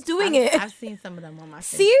them. Who's doing it? I've seen some of them on my Facebook.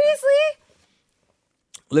 Seriously?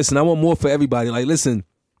 Listen, I want more for everybody. Like, listen,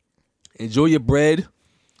 enjoy your bread.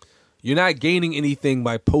 You're not gaining anything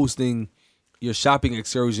by posting your shopping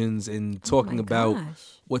excursions and talking about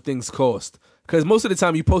what things cost. Because most of the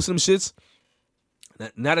time you post them shits,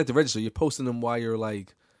 not at the register. You're posting them while you're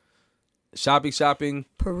like shopping.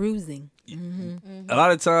 Perusing. A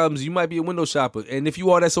lot of times you might be a window shopper. And if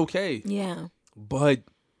you are, that's okay. Yeah. But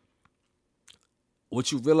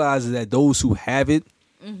what you realize is that those who have it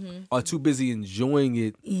are too busy enjoying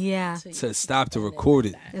it Yeah. to stop to record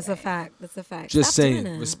it. That's a fact. That's a fact. Just Stop doing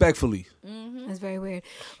saying, that. respectfully. That's very weird.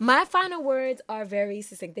 My final words are very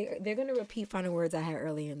succinct. They're going to repeat final words I had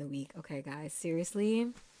earlier in the week. Okay, guys, seriously.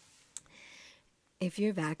 If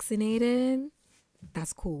you're vaccinated,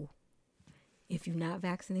 that's cool. If you're not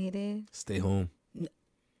vaccinated, Stay home.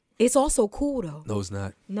 it's also cool though. No, it's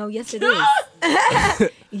not. No, yes it is.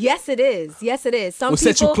 Yes it is. Yes it is. We'll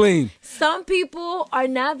set you clean. Some people are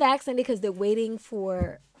not vaccinated because they're waiting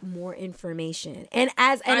for more information. And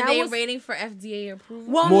Are they waiting for FDA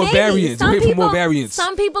approval? Well, More maybe. variants. Some Wait for more people- variants.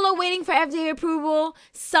 Some people are waiting for FDA approval.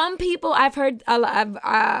 Some people, I've heard,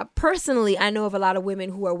 personally, I know of a lot of women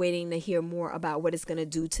who are waiting to hear more about what it's going to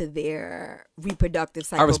do to their reproductive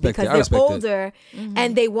cycle respect because that. I they're respect that. older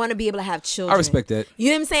and they want to be able to have children. I respect that. You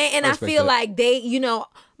know what I'm saying? And I respect feel that. like they, you know,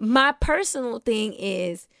 my personal thing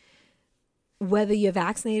is whether you're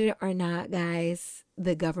vaccinated or not, guys,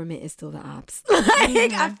 the government is still the ops.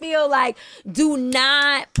 Like, I feel like do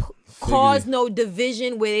not cause no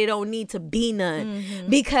division where they don't need to be none.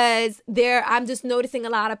 Because I'm just noticing a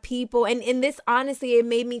lot of people, and in this, honestly, it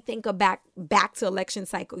made me think of back to election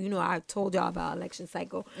cycle. You know, I told y'all about election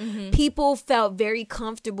cycle. People felt very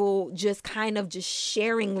comfortable just kind of just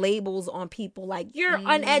sharing labels on people like, you're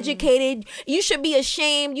uneducated, you should be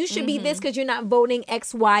ashamed, you should be this because you're not voting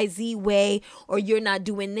XYZ way, or you're not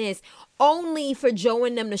doing this. Only for Joe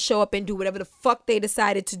and them to show up and do whatever the fuck they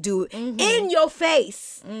decided to do in your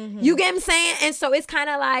face. You get what I'm saying? And so it's kind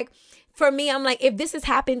of like, for me, I'm like, if this has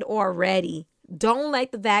happened already, don't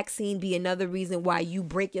let the vaccine be another reason why you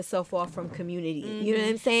break yourself off from community. You know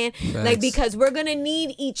what I'm saying? Facts. Like, because we're going to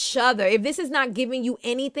need each other. If this is not giving you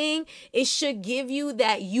anything, it should give you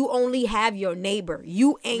that you only have your neighbor.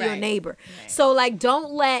 You and your neighbor. So, like,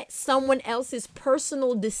 don't let someone else's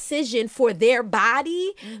personal decision for their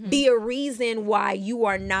body be a reason why you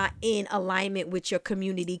are not in alignment with your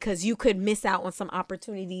community, because you could miss out on some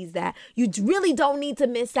opportunities that you really don't need to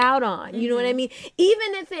miss out on. You know what I mean?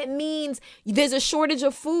 Even if it means there's a shortage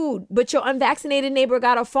of food, but your unvaccinated neighbor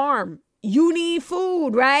got a farm. You need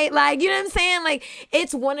food, right? Like, you know what I'm saying? Like,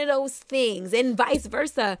 it's one of those things, and vice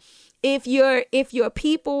versa. If your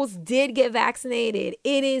peoples did get vaccinated,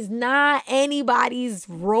 it is not anybody's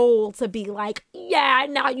role to be like, yeah,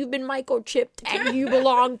 now you've been microchipped and you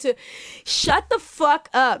belong to. Shut the fuck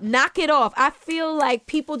up. Knock it off. I feel like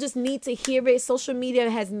people just need to hear it. Social media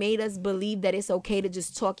has made us believe that it's okay to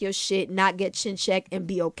just talk your shit, not get chin checked, and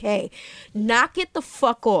be okay. Knock it the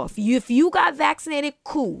fuck off. If you got vaccinated,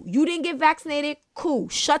 cool. You didn't get vaccinated, cool.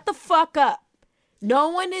 Shut the fuck up. No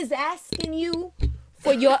one is asking you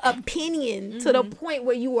for your opinion to the point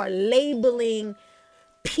where you are labeling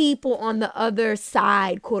people on the other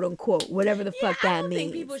side, quote unquote, whatever the fuck that means. I don't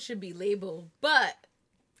think people should be labeled, but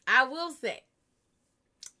I will say,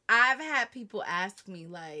 I've had people ask me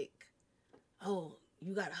like, "Oh,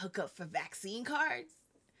 you got to hook up for vaccine cards?"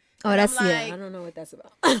 Oh, And that's I'm yeah. like, I don't know what that's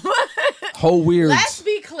about. Whole weird. Let's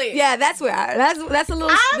be clear. Yeah, that's where that's a little.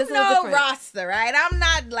 I'm that's a little no different. roster, right? I'm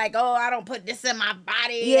not like, oh, I don't put this in my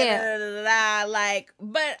body. Yeah. Da, da, da, da, like,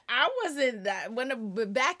 but I wasn't that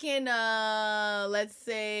back in let's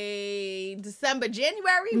say December,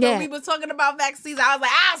 January, when we was talking about vaccines. I was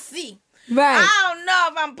like, I'll see. Right. I don't know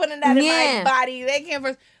if I'm putting that in my body. They can't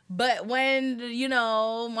first. But when,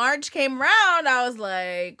 March came around, I was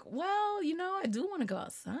like, well, I do want to go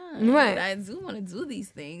outside. Right. I do want to do these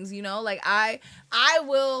things, like I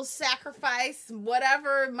will sacrifice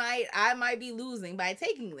whatever I might be losing by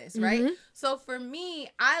taking this, right? So for me,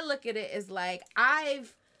 I look at it as like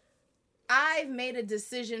I've made a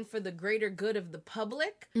decision for the greater good of the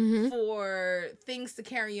public, for things to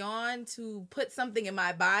carry on, to put something in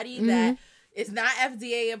my body that is not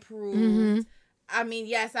FDA approved. I mean,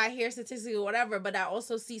 yes, I hear statistics or whatever, but I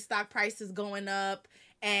also see stock prices going up,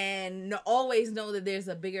 and always know that there's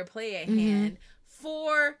a bigger play at hand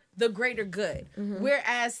for the greater good.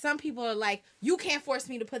 Whereas some people are like, you can't force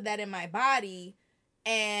me to put that in my body,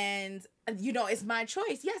 and, it's my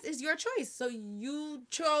choice. Yes, it's your choice. So you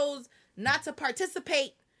chose not to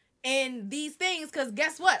participate in these things because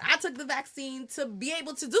guess what? I took the vaccine to be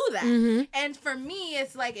able to do that. And for me,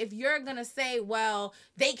 it's like, if you're going to say, well,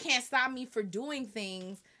 they can't stop me for doing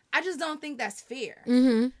things, I just don't think that's fair.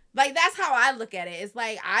 Like, that's how I look at it. It's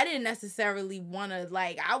like, I didn't necessarily want to,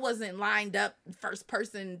 like, I wasn't lined up first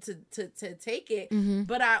person to take it.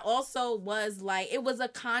 But I also was like, it was a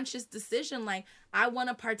conscious decision. Like, I want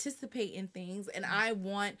to participate in things, and I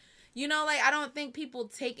want... I don't think people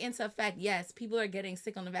take into effect, yes, people are getting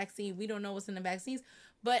sick on the vaccine. We don't know what's in the vaccines.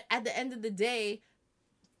 But at the end of the day,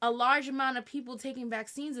 a large amount of people taking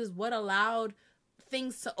vaccines is what allowed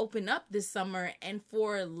things to open up this summer and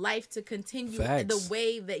for life to continue the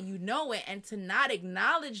way that you know it. And to not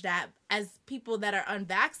acknowledge that as people that are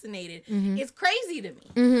unvaccinated is crazy to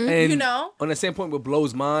me. And on the same point, what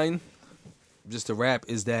blows mine, just to wrap,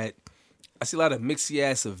 is that I see a lot of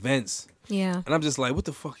mixy-ass events. Yeah. And I'm just like, what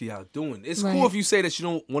the fuck are y'all doing? It's cool if you say that you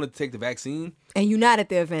don't want to take the vaccine. And you're not at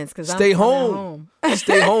the events because Stay home.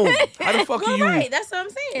 Stay home. How the fuck are you? Right, that's what I'm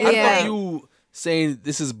saying. How the fuck are you saying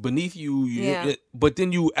this is beneath you? But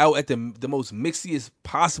then you out at the most mixiest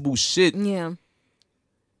possible shit. Yeah.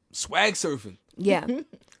 Swag surfing. Yeah.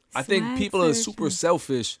 I think people are super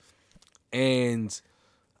selfish. And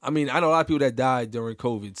I mean, I know a lot of people that died during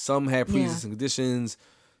COVID. Some had pre-existing conditions.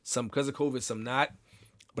 Some because of COVID, some not.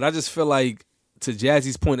 But I just feel like, to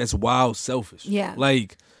Jazzy's point, that's wild selfish. Yeah.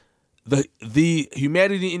 Like, the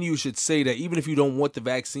humanity in you should say that even if you don't want the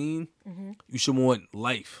vaccine, you should want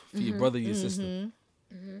life for your brother, your sister.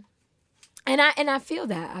 And I feel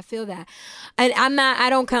that. And I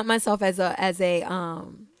don't count myself as a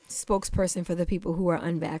spokesperson for the people who are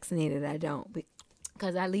unvaccinated. I don't,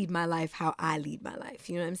 because I lead my life how I lead my life.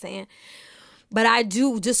 You know what I'm saying? But I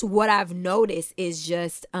do, just what I've noticed is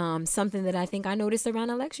just something that I think I noticed around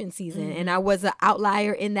election season. And I was an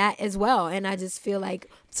outlier in that as well. And I just feel like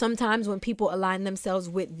sometimes when people align themselves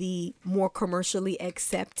with the more commercially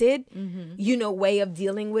accepted, way of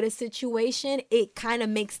dealing with a situation, it kind of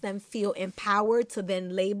makes them feel empowered to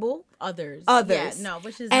then label others. Yeah, no,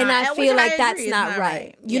 which is and not, I feel like agree that's is not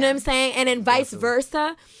right. You know what I'm saying? And then vice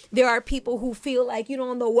versa, there are people who feel like,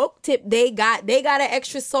 on the woke tip, they got an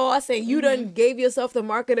extra sauce, and you done gave yourself the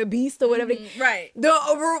mark of the beast or whatever. Right.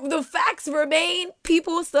 The facts remain.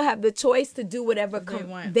 People still have the choice to do whatever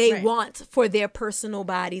they want for their personal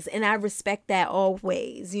bodies, and I respect that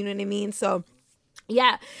always. You know what I mean? So.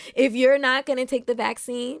 Yeah, if you're not going to take the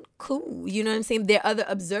vaccine, cool. You know what I'm saying? There are other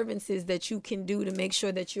observances that you can do to make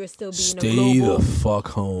sure that you're still being a global the fuck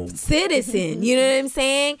home citizen. You know what I'm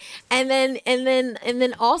saying? And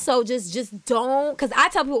then also just don't, because I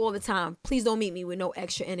tell people all the time, please don't meet me with no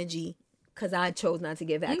extra energy because I chose not to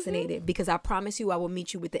get vaccinated, because I promise you I will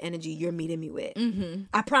meet you with the energy you're meeting me with.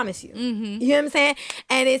 I promise you. You know what I'm saying?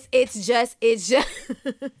 And it's just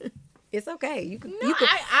it's okay. You can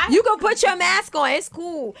put your mask on. It's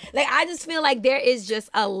cool. Like, I just feel like there is just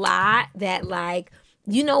a lot that, like,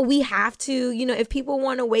 we have to, if people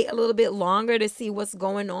want to wait a little bit longer to see what's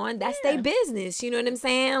going on, that's their business. You know what I'm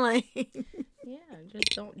saying? Like,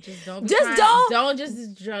 don't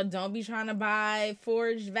be trying to buy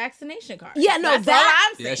forged vaccination cards. Yeah, no, that's all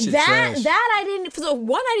I'm saying. That I didn't. So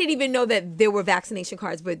one, I didn't even know that there were vaccination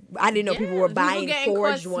cards, but I didn't know people were buying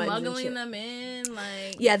forged ones, smuggling them in.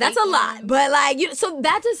 Like, that's a lot. But like, so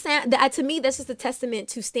that just to me, that's just a testament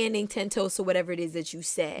to standing 10 toes to whatever it is that you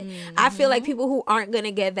said. I feel like people who aren't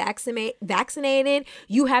gonna get vaccinated,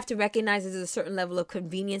 you have to recognize there's a certain level of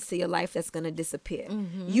convenience to your life that's gonna disappear.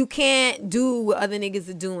 You can't do what other niggas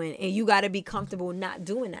are doing, and you got to be comfortable not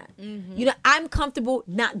doing that. I'm comfortable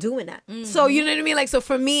not doing that. So you know what I mean? Like, so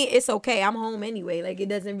for me, it's okay. I'm home anyway. Like, it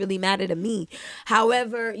doesn't really matter to me.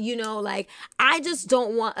 However, like, I just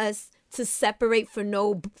don't want us to separate for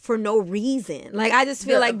no reason. Like, I just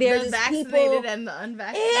feel like there's the vaccinated people and the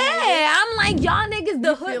unvaccinated. Yeah, I'm like, y'all niggas,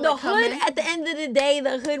 the hood coming? at the end of the day,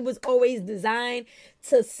 the hood was always designed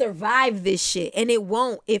to survive this shit, and it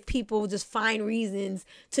won't if people just find reasons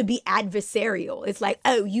to be adversarial. It's like,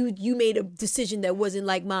 oh, you made a decision that wasn't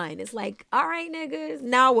like mine. It's like, all right, niggas,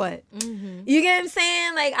 now what? You get what I'm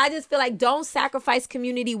saying? Like, I just feel like, don't sacrifice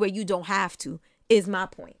community where you don't have to, is my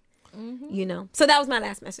point. So that was my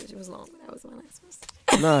last message. It was long, but that was my last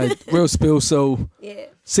message. Real spill. So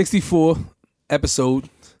 64 episode,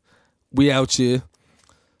 we out here.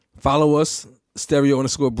 Follow us,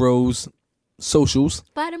 stereo_bros socials.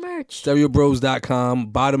 Buy the merch. StereoBros.com.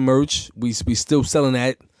 Buy the merch. We still selling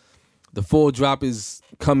that. The fall drop is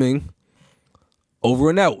coming.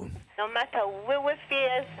 Over and out. No matter what we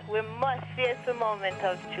face, we must face the moment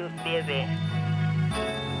of truth, baby.